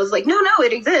then there are those like, no,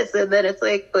 it exists. And then it's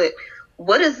like, but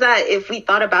what is that if we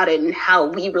thought about it and how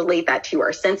we relate that to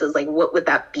our senses? Like, what would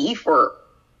that be for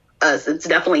us? It's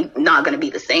definitely not going to be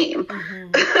the same.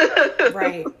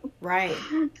 Mm-hmm. Right.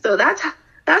 So that's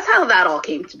how that all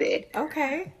came to be.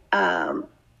 Okay.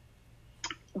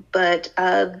 But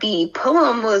the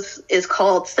poem is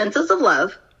called Senses of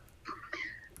Love,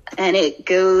 and it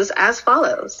goes as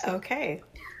follows. Okay.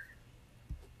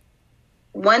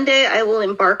 One day I will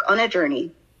embark on a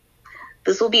journey.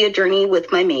 This will be a journey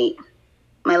with my mate,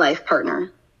 my life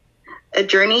partner, a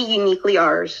journey uniquely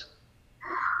ours.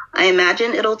 I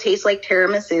imagine it'll taste like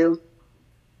tiramisu,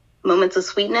 moments of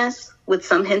sweetness with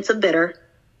some hints of bitter.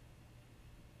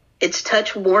 Its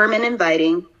touch warm and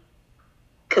inviting,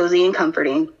 cozy and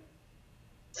comforting,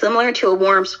 similar to a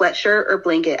warm sweatshirt or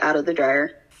blanket out of the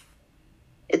dryer.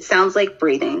 It sounds like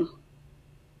breathing,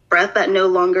 breath that's no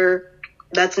longer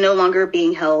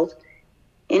being held,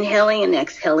 inhaling and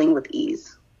exhaling with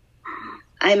ease.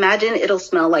 I imagine it'll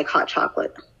smell like hot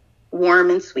chocolate, warm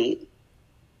and sweet,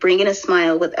 bringing a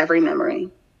smile with every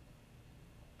memory.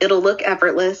 It'll look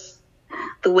effortless,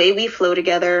 the way we flow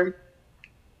together.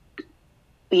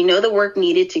 We know the work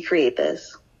needed to create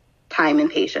this, time and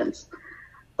patience,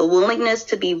 a willingness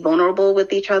to be vulnerable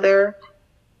with each other.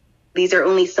 These are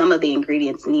only some of the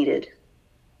ingredients needed.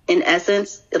 In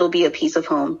essence, it'll be a piece of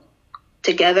home.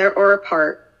 Together or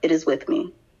apart, it is with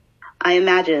me. I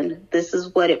imagine this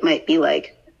is what it might be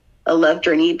like, a love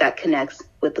journey that connects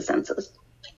with the senses.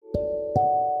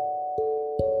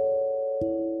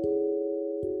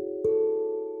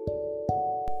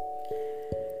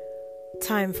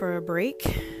 Time for a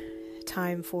break,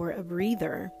 time for a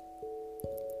breather.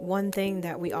 One thing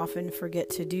that we often forget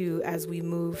to do as we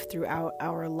move throughout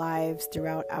our lives,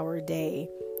 throughout our day,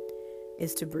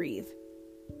 is to breathe.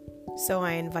 So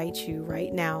I invite you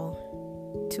right now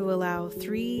to allow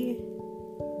 3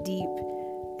 deep,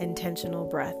 intentional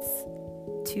breaths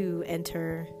to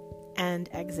enter and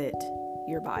exit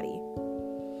your body.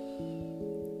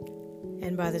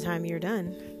 And by the time you're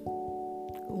done,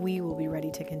 we will be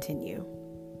ready to continue.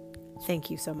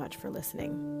 Thank you so much for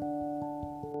listening.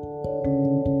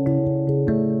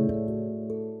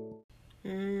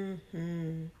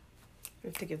 We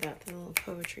have to give that the little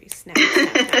poetry snap.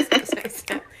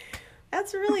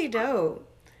 That's really dope.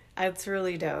 It's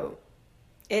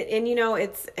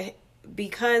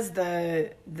because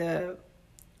the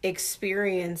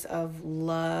experience of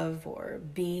love or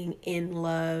being in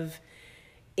love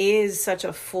is such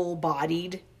a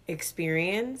full-bodied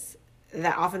experience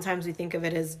that oftentimes we think of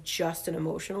it as just an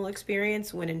emotional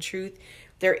experience, when in truth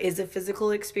there is a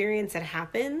physical experience that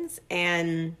happens.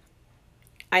 And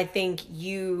I think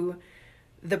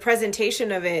the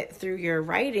presentation of it through your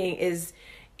writing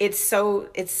it's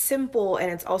simple,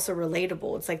 and it's also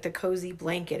relatable. It's like the cozy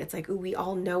blanket. It's like, ooh, we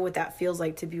all know what that feels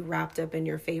like to be wrapped up in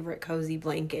your favorite cozy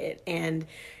blanket. And,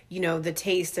 the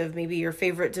taste of maybe your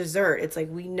favorite dessert. It's like,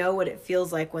 we know what it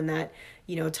feels like when that,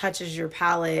 touches your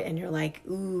palate and you're like,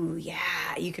 ooh, yeah,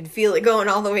 you can feel it going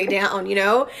all the way down, And,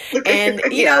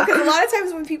 because a lot of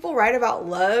times when people write about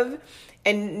love,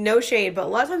 and no shade, but a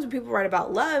lot of times when people write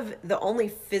about love, the only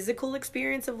physical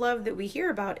experience of love that we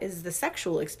hear about is the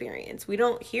sexual experience. We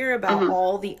don't hear about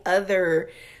all the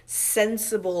other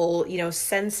sensible,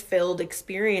 sense-filled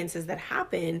experiences that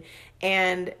happen.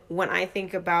 And when I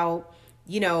think about,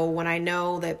 when I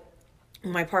know that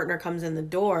my partner comes in the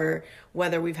door,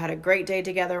 whether we've had a great day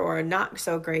together or a not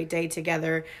so great day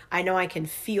together, I know I can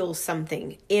feel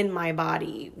something in my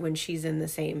body when she's in the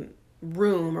same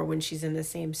room or when she's in the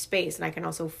same space. And I can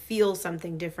also feel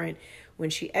something different when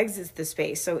she exits the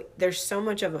space. So there's so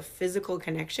much of a physical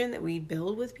connection that we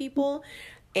build with people,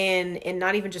 and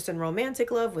not even just in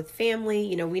romantic love, with family.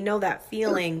 You know, we know that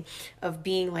feeling of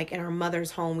being like in our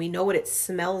mother's home. We know what it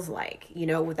smells like, you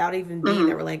know, without even being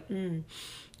there. We're like,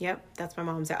 yep, that's my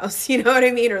mom's house. You know what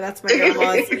I mean? Or that's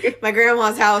my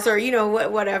grandma's house, or, you know,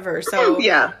 whatever. So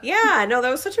yeah, no, that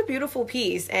was such a beautiful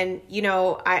piece. And, you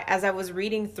know, as I was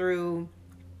reading through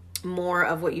more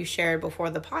of what you shared before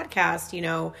the podcast, you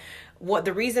know,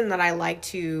 the reason that I like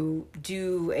to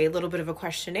do a little bit of a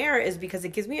questionnaire is because it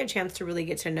gives me a chance to really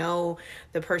get to know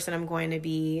the person I'm going to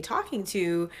be talking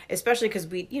to, especially because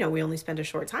we only spend a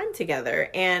short time together.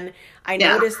 And I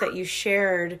noticed that you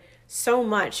shared so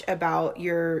much about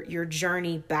your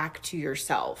journey back to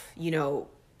yourself, you know,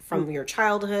 from your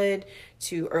childhood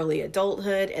to early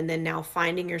adulthood, and then now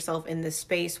finding yourself in this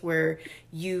space where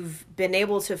you've been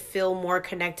able to feel more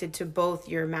connected to both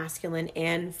your masculine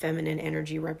and feminine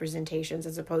energy representations,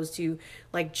 as opposed to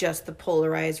like just the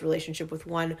polarized relationship with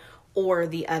one or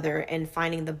the other, and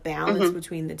finding the balance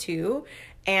between the two.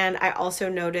 And I also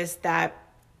noticed that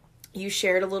you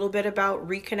shared a little bit about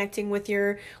reconnecting with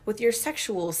your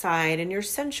sexual side and your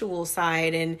sensual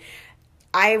side. And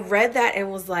I read that and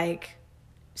was like,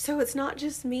 so it's not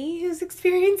just me who's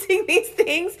experiencing these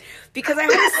things, because I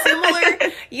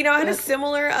had a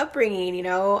similar upbringing. You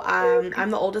know, I'm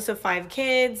the oldest of 5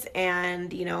 kids,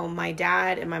 and, you know, my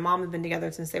dad and my mom have been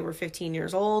together since they were 15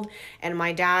 years old. And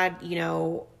my dad, you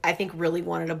know, I think really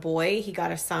wanted a boy. He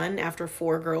got a son after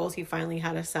 4 girls. He finally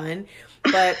had a son.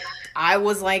 But I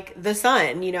was like the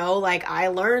son, you know, like I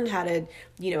learned how to,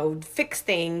 you know, fix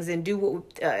things and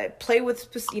play with,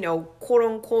 you know, quote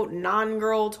unquote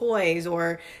non-girl toys,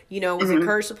 or, you know, was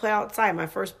encouraged to play outside. My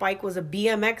first bike was a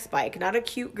BMX bike, not a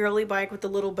cute girly bike with the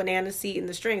little banana seat and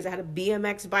the strings. I had a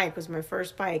BMX bike, was my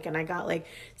first bike. And I got like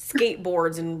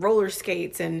skateboards and roller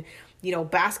skates and, you know,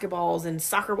 basketballs and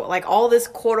soccer ball, like all this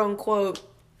quote unquote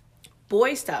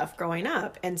boy stuff growing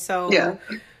up. And so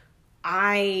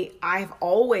I've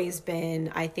always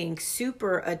been, I think,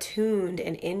 super attuned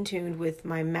and in tune with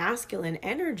my masculine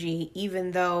energy,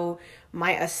 even though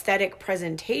my aesthetic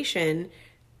presentation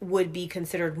would be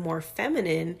considered more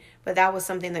feminine. But that was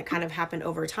something that kind of happened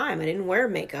over time. I didn't wear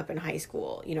makeup in high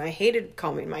school. You know, I hated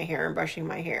combing my hair and brushing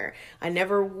my hair. I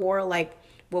never wore like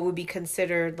what would be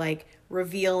considered like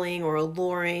revealing or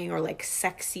alluring or like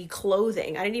sexy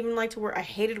clothing. I didn't even like to wear, I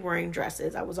hated wearing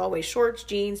dresses. I was always shorts,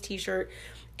 jeans, t-shirt.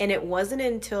 And it wasn't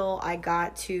until I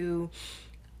got to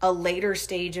a later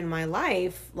stage in my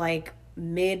life, like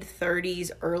mid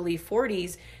 30s, early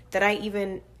 40s, that I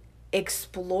even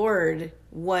explored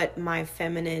what my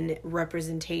feminine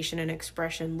representation and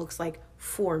expression looks like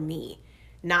for me.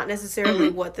 Not necessarily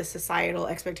what the societal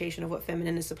expectation of what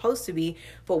feminine is supposed to be,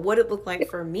 but what it looked like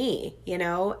for me, you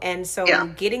know? And so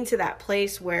getting to that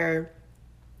place where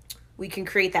we can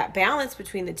create that balance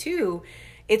between the two,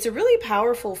 it's a really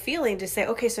powerful feeling to say,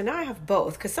 okay, so now I have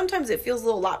both. Because sometimes it feels a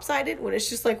little lopsided when it's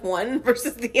just like one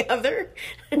versus the other.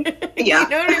 Yeah. You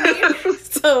know what I mean?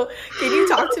 So can you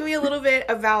talk to me a little bit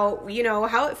about, you know,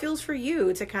 how it feels for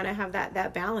you to kind of have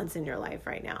that balance in your life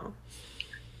right now?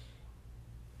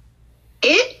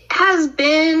 It has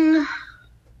been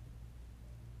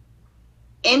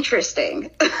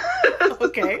interesting.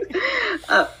 Okay.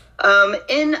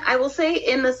 And I will say,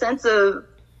 in the sense of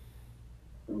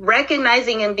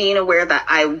recognizing and being aware that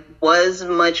I was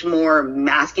much more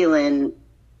masculine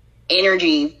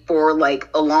energy for like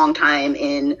a long time,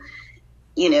 in,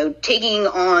 you know, taking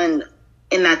on,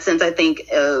 in that sense, I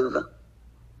think of,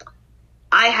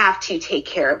 I have to take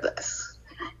care of this.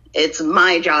 It's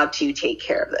my job to take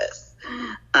care of this.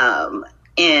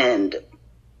 And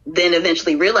then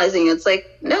eventually realizing it's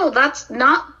like, no, that's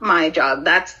not my job.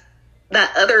 That's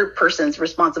that other person's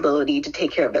responsibility to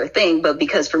take care of their thing. But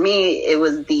because for me, it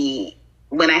was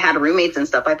when I had roommates and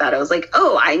stuff like that, I was like,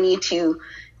 oh, I need to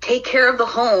take care of the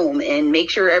home and make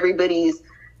sure everybody's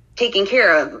taken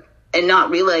care of, and not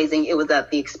realizing it was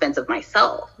at the expense of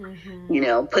myself, you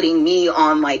know, putting me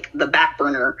on like the back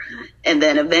burner. And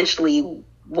then eventually,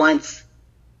 once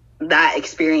that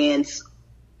experience,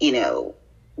 you know,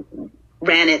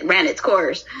 ran its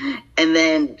course, and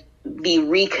then the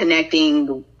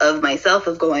reconnecting of myself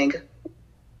of going,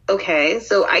 okay,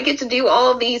 so I get to do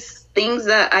all of these things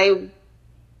that I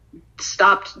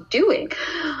stopped doing.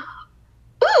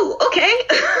 Ooh, okay.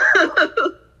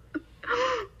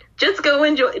 just go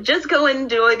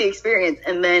enjoy the experience.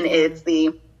 And then it's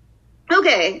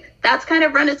okay, that's kind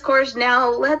of run its course. Now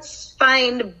let's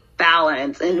find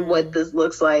balance in what this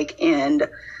looks like. And,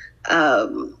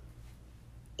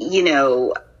 you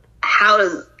know, how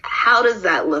does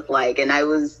that look like? And I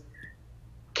was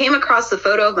came across a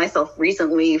photo of myself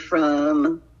recently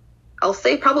from, I'll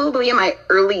say probably in my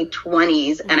early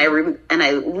 20s. Mm-hmm. And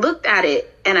I looked at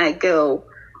it and I go,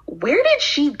 where did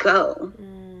she go?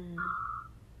 Mm.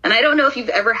 And I don't know if you've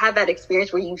ever had that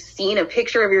experience where you've seen a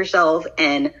picture of yourself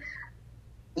and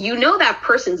you know that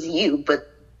person's you,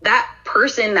 but that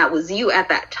person that was you at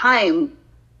that time,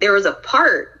 there was a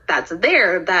part that's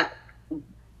there that,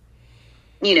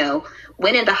 you know,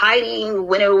 went into hiding,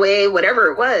 went away,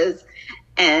 whatever it was.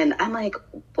 And I'm like,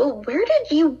 well, where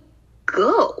did you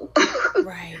go?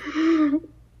 Right.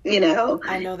 You know?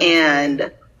 I know that.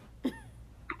 And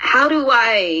how do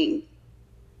I,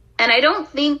 and I don't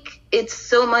think it's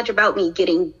so much about me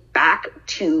getting back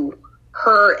to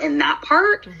her in that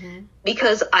part, mm-hmm.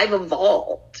 because I've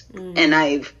evolved, mm-hmm. and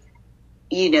I've,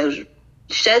 you know,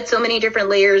 shed so many different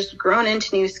layers, grown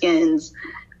into new skins.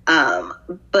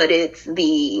 But it's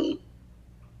the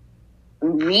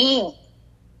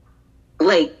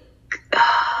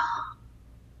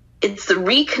it's the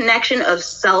reconnection of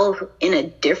self in a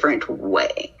different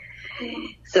way.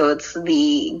 So it's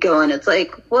the going, it's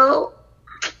like, well,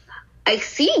 I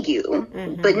see you,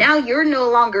 mm-hmm. but now you're no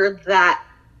longer that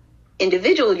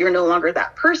individual. You're no longer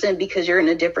that person because you're in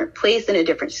a different place, in a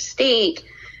different state,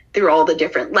 through all the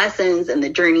different lessons and the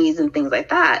journeys and things like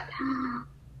that.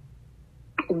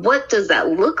 What does that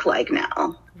look like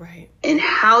now? Right. And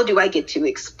how do I get to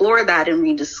explore that and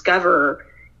rediscover,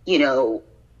 you know,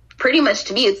 pretty much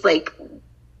to me, it's like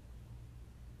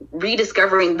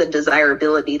rediscovering the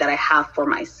desirability that I have for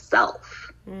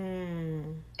myself.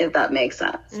 If that makes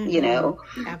sense, mm-hmm. you know,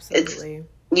 absolutely. It's,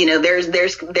 you know, there's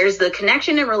the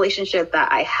connection and relationship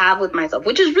that I have with myself,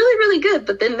 which is really, really good.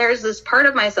 But then there's this part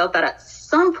of myself that at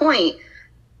some point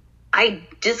I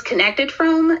disconnected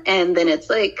from. And then it's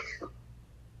like,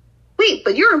 wait,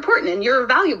 but you're important and you're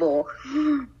valuable.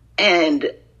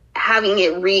 And having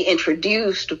it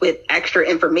reintroduced with extra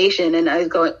information. And I was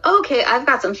going, okay, I've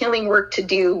got some healing work to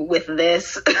do with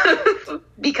this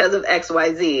because of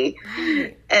XYZ.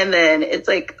 And then it's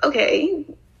like, okay,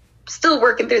 still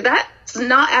working through that. It's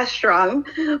not as strong,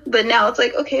 but now it's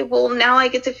like, okay, well, now I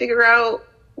get to figure out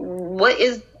what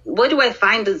do I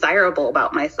find desirable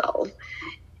about myself?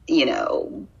 You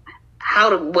know,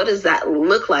 what does that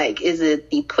look like? Is it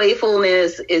the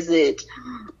playfulness? Is it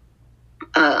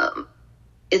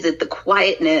the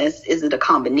quietness? Is it a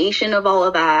combination of all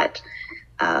of that?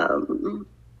 So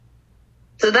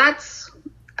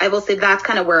I will say that's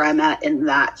kind of where I'm at in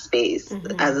that space,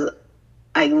 mm-hmm. as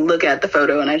I look at the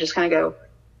photo and I just kind of go,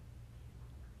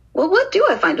 well, what do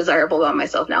I find desirable about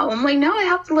myself now? I'm like, now I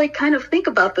have to like kind of think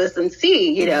about this and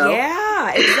see, you know?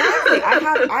 Yeah, exactly.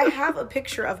 I have a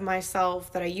picture of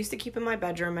myself that I used to keep in my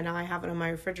bedroom and now I have it on my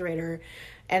refrigerator.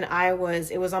 And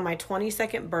it was on my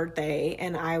 22nd birthday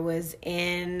and I was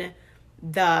in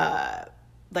the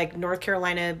like North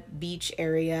Carolina beach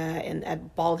area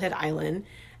at Bald Head Island.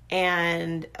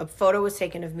 And a photo was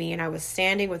taken of me and I was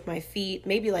standing with my feet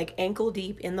maybe like ankle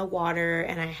deep in the water.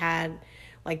 And I had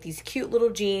like these cute little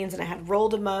jeans and I had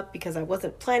rolled them up because I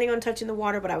wasn't planning on touching the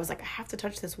water, but I was like, I have to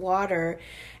touch this water.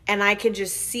 And I could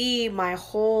just see my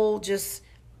whole just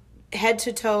head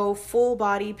to toe, full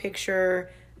body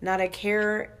picture, not a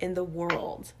care in the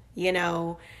world, you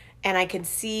know? And I could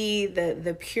see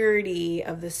the purity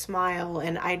of the smile.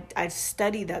 And I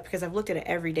studied that because I've looked at it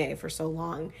every day for so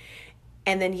long.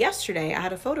 And then yesterday I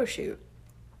had a photo shoot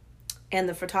and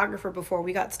the photographer before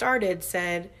we got started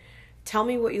said, tell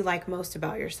me what you like most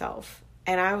about yourself.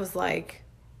 And I was like,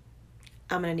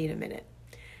 I'm going to need a minute.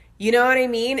 You know what I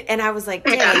mean? And I was like,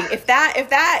 dang, if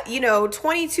that, you know,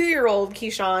 22-year-old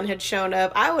Keyshawn had shown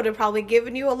up, I would have probably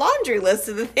given you a laundry list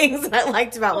of the things that I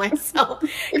liked about myself.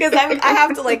 Because I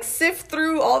have to like sift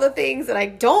through all the things that I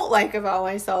don't like about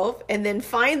myself and then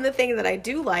find the thing that I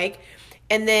do like.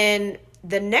 And then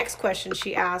the next question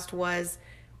she asked was,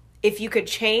 if you could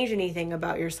change anything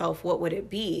about yourself, what would it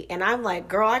be? And I'm like,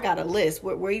 girl, I got a list.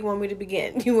 Where you want me to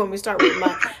begin? You want me to start with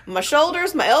my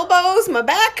shoulders, my elbows, my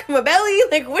back, my belly?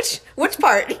 Like which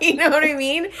part? You know what I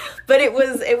mean? But it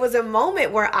was a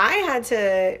moment where I had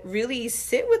to really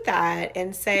sit with that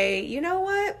and say, you know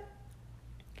what?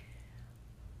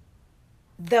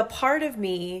 The part of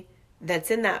me that's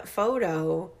in that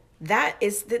photo,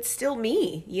 that's still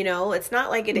me, you know. It's not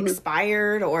like it mm-hmm.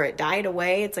 expired or it died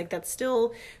away. It's like that's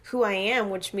still who I am,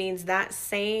 which means that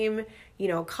same, you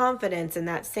know, confidence and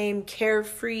that same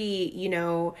carefree, you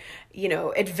know,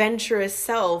 adventurous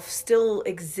self still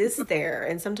exists there.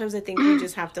 And sometimes I think we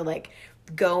just have to like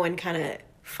go and kind of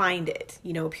find it,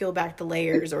 you know, peel back the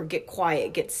layers or get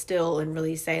quiet, get still and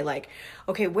really say like,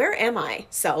 okay, where am I,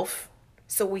 self?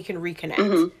 So we can reconnect,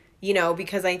 mm-hmm. you know,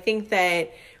 because I think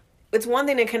that it's one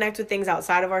thing to connect with things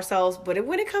outside of ourselves, but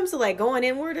when it comes to like going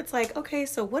inward, it's like, okay,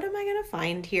 so what am I going to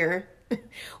find here?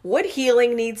 What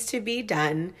healing needs to be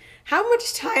done? How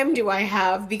much time do I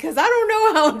have? Because I don't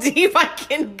know how deep I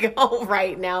can go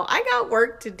right now. I got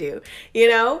work to do, you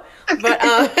know? But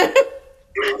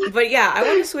but yeah, I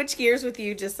want to switch gears with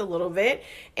you just a little bit.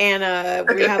 And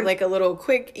we have like a little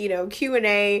quick,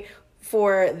 Q&A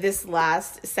for this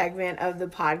last segment of the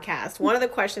podcast. One of the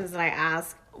questions that I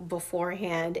ask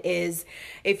beforehand is,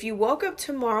 if you woke up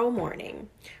tomorrow morning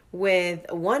with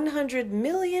 $100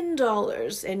 million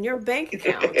in your bank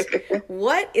account,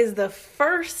 what is the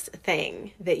first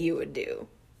thing that you would do?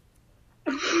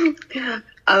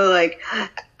 I'm like,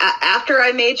 after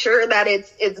I made sure that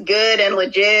it's good and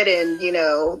legit, and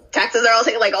taxes are all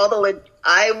taken, like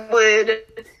I would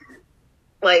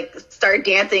like start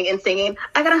dancing and singing,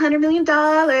 I got $100 million.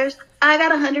 I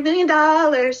got $100 million.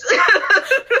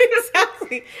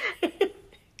 Exactly.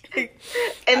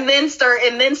 And then start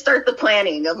the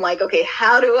planning. I'm like, okay,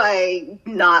 how do I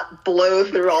not blow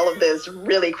through all of this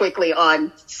really quickly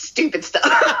on stupid stuff?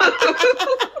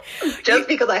 Just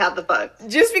because I have the funds.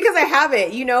 Just because I have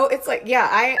it, it's like,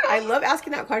 yeah, I love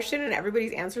asking that question, and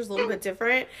everybody's answer is a little bit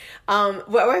different.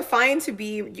 What I find to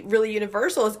be really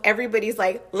universal is everybody's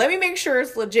like, let me make sure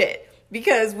it's legit.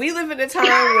 Because we live in a time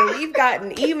where we've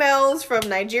gotten emails from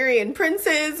Nigerian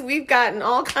princes. We've gotten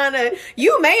all kind of,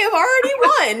 you may have already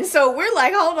won. So we're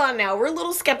like, hold on now. We're a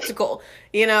little skeptical,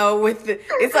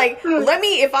 it's like,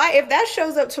 if that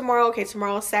shows up tomorrow, okay,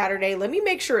 tomorrow's Saturday, let me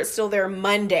make sure it's still there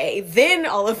Monday. Then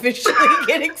I'll officially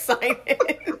get excited.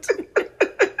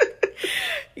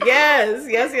 Yes.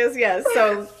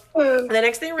 So the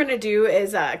next thing we're going to do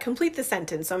is complete the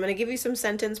sentence. So I'm going to give you some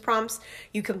sentence prompts.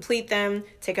 You complete them,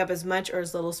 take up as much or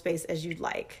as little space as you'd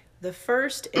like. The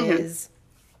first is,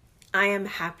 I am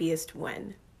happiest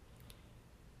when.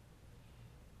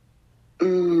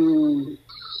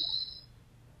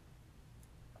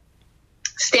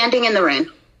 Standing in the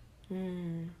rain.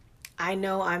 I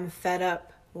know I'm fed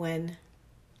up when.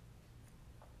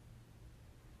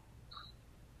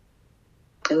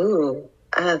 Ooh.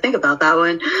 Think about that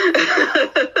one.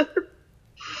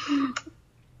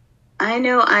 I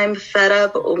know I'm fed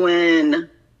up when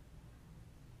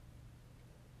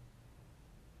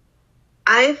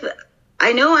I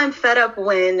know I'm fed up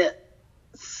when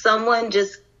someone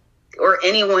or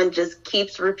anyone just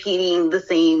keeps repeating the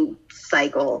same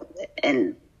cycle,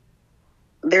 and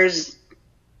there's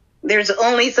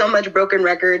only so much broken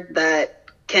record that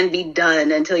can be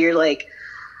done until you're like,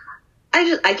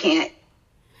 I can't.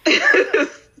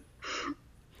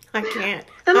 I can't.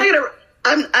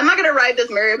 I'm not gonna ride this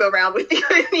merry-go-round with you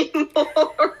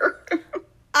anymore.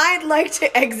 I'd like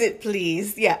to exit,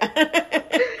 please. Yeah.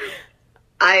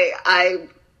 I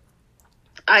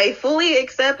fully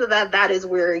accept that is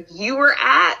where you were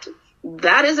at.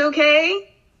 That is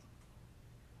okay.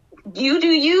 You do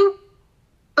you,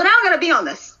 but I'm gonna be on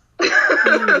this.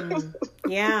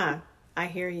 Yeah, I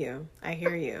hear you.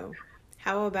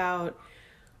 How about,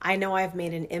 I know I've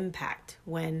made an impact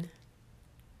when.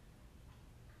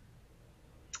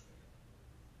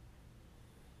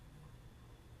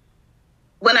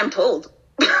 When I'm told.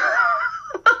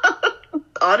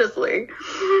 Honestly.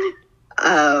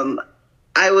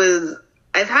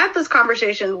 I've had this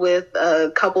conversation with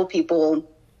a couple people,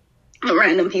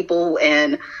 random people,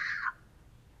 and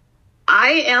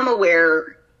I am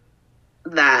aware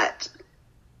that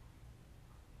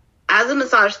as a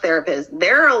massage therapist,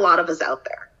 there are a lot of us out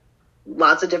there.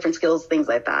 Lots of different skills, things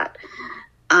like that.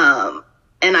 And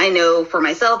I know for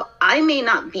myself, I may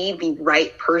not be the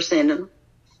right person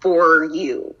for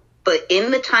you, but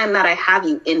in the time that I have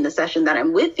you in the session that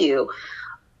I'm with you,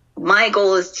 my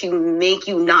goal is to make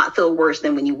you not feel worse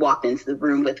than when you walked into the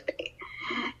room with me.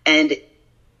 And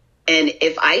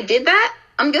if I did that,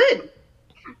 I'm good.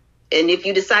 And if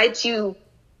you decide to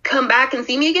come back and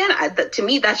see me again, to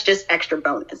me, that's just extra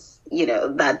bonus.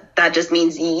 That just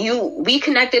means we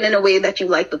connected in a way that you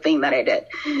like the thing that I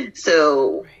did.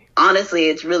 So honestly,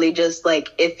 it's really just like,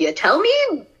 if you tell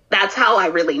me, that's how I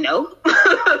really know.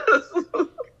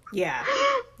 Yeah.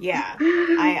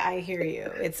 I hear you.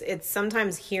 It's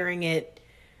sometimes hearing it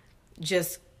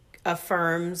just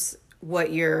affirms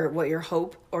what your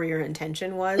hope or your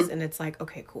intention was, and it's like,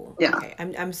 okay, cool. Yeah. Okay,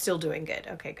 I'm still doing good.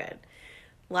 Okay, good.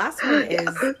 Last one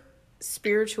is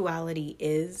spirituality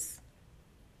is.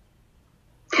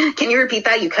 Can you repeat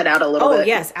that? You cut out a little bit. Oh,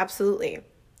 yes, absolutely.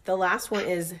 The last one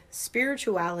is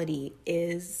spirituality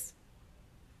is.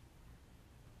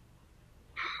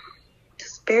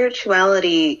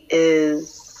 Spirituality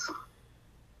is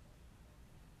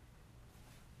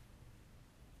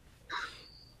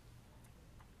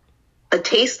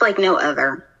taste like no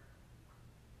other.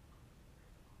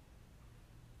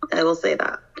 I will say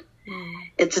that.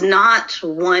 It's not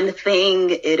one thing.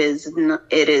 It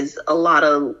is a lot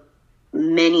of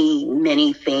many,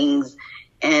 many things.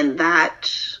 And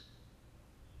that,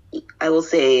 I will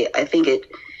say, I think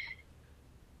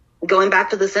going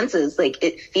back to the senses, like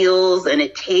it feels and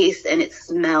it tastes and it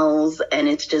smells, and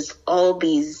it's just all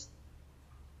these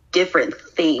different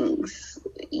things,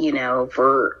 you know,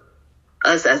 for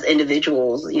us as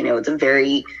individuals. You know, it's a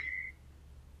very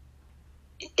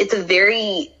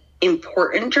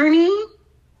important journey,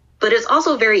 but it's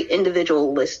also very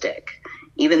individualistic,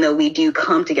 even though we do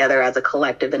come together as a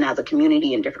collective and as a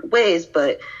community in different ways,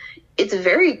 but it's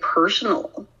very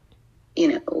personal,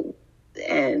 you know,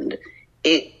 and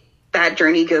that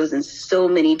journey goes in so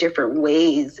many different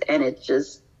ways. And it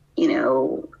just, you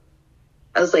know,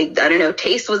 I was like, I don't know,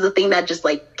 taste was the thing that just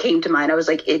like came to mind. I was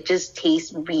like, it just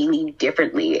tastes really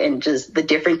differently, and just the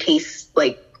different tastes,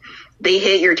 like they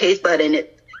hit your taste bud and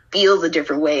it feels a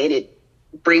different way, and it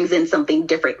brings in something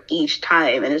different each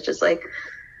time. And it's just like,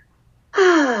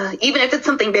 even if it's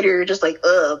something bitter, you're just like,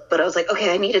 ugh. But I was like,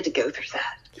 okay, I needed to go through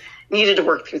that. Needed to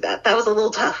work through that. That was a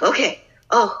little tough. Okay.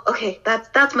 Oh, okay.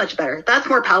 That's much better. That's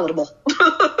more palatable.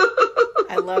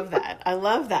 I love that. I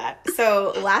love that.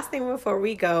 So last thing before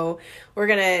we go, we're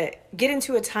going to get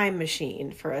into a time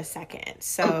machine for a second.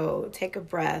 So take a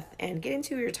breath and get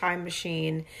into your time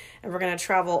machine, and we're going to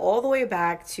travel all the way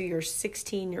back to your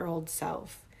 16-year-old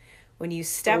self. When you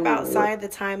step outside the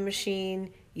time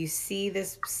machine, you see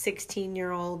this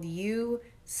 16-year-old you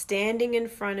standing in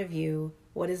front of you.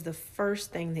 What is the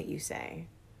first thing that you say?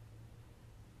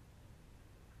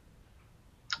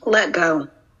 Let go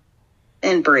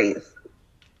and breathe.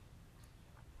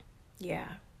 Yeah.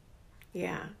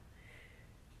 Yeah.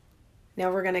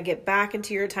 Now we're going to get back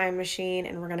into your time machine,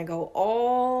 and we're going to go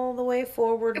all the way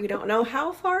forward. We don't know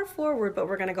how far forward, but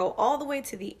we're going to go all the way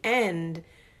to the end.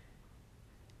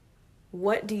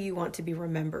 What do you want to be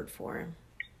remembered for?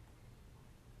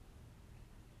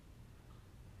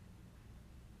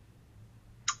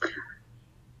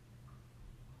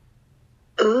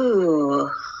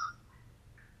 Ooh.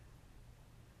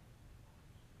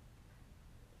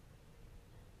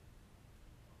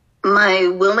 My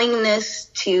willingness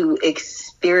to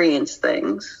experience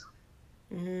things.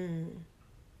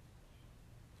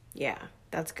 Yeah,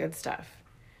 that's good stuff.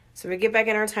 So we get back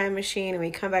in our time machine and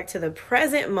we come back to the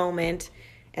present moment.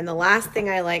 And the last thing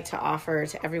I like to offer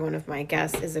to every one of my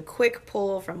guests is a quick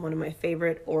pull from one of my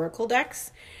favorite Oracle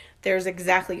decks. There's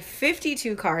exactly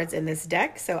 52 cards in this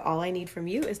deck, so all I need from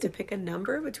you is to pick a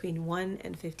number between 1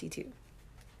 and 52.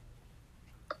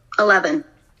 11.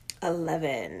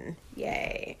 11.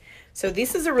 Yay. So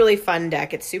this is a really fun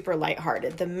deck. It's super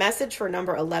lighthearted. The message for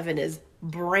number 11 is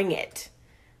bring it.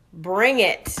 Bring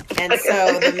it. And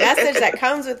so the message that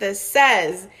comes with this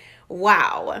says,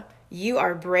 wow, you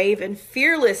are brave and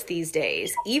fearless these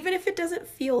days, even if it doesn't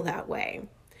feel that way.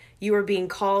 You are being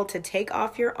called to take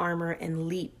off your armor and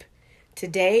leap.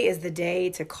 Today is the day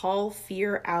to call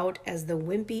fear out as the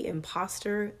wimpy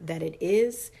imposter that it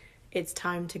is. It's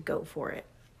time to go for it.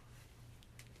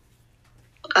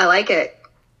 I like it.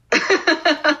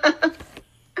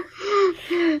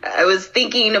 I was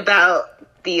thinking about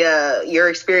your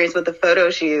experience with the photo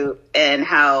shoot, and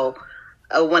how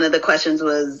one of the questions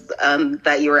was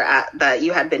that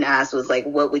you had been asked was like,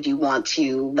 what would you want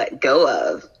to let go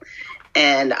of?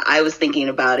 And I was thinking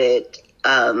about it,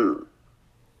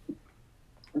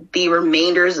 the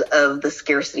remainders of the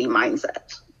scarcity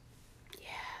mindset.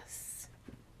 Yes.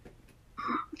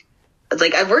 It's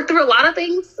like, I've worked through a lot of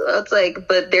things. So it's like,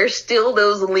 but there's still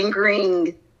those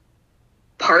lingering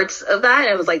parts of that. And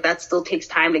I was like, that still takes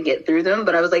time to get through them.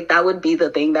 But I was like, that would be the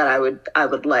thing that I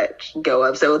would let go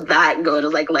of. So that going to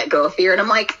like, let go of fear. And I'm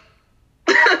like,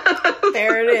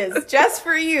 there it is. Just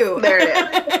for you. There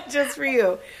it is. Just for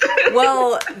you.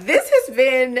 Well, this has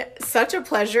been such a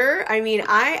pleasure. I mean,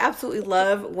 I absolutely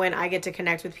love when I get to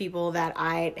connect with people that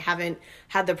I haven't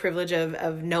had the privilege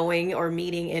of knowing or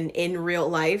meeting in real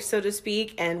life, so to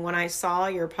speak. And when I saw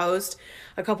your post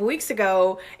a couple weeks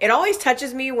ago, it always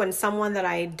touches me when someone that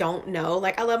I don't know,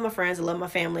 like I love my friends, I love my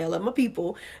family, I love my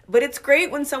people, but it's great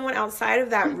when someone outside of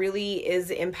that really is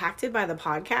impacted by the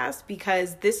podcast,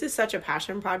 because this is such a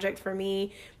passion project for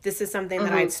me. This is something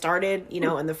that I'd started,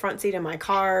 in the front seat of my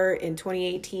car in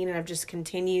 2018, and I've just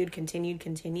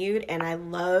continued. And I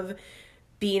love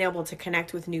being able to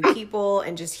connect with new people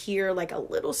and just hear like a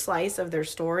little slice of their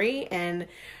story. And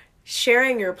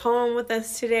sharing your poem with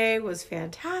us today was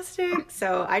fantastic.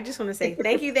 So I just want to say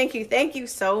thank you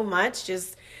so much.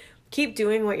 Just keep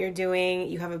doing what you're doing.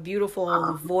 You have a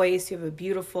beautiful voice. You have a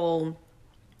beautiful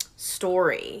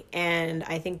story. And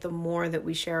I think the more that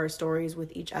we share our stories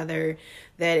with each other,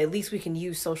 that at least we can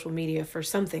use social media for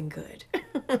something good.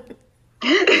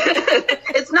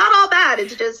 It's not all bad.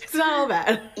 It's not all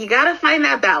bad. You gotta find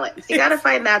that balance.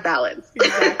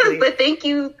 Exactly. But thank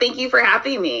you for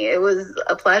having me. It was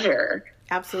a pleasure.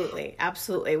 Absolutely.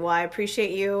 Well, I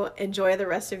appreciate you. Enjoy the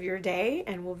rest of your day,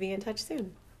 and we'll be in touch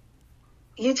soon.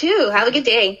 You too. Have a good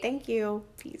day. Thank you.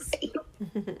 Peace.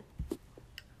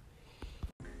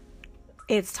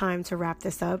 It's time to wrap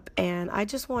this up, and I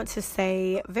just want to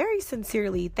say very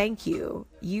sincerely thank you.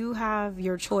 You have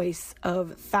your choice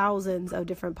of thousands of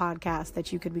different podcasts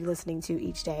that you could be listening to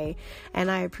each day, and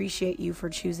I appreciate you for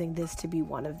choosing this to be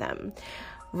one of them.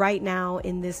 Right now,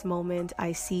 in this moment,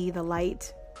 I see the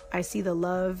light, I see the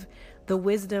love, the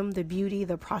wisdom, the beauty,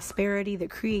 the prosperity, the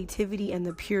creativity, and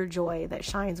the pure joy that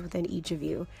shines within each of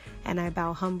you, and I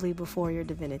bow humbly before your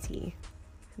divinity.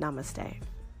 Namaste.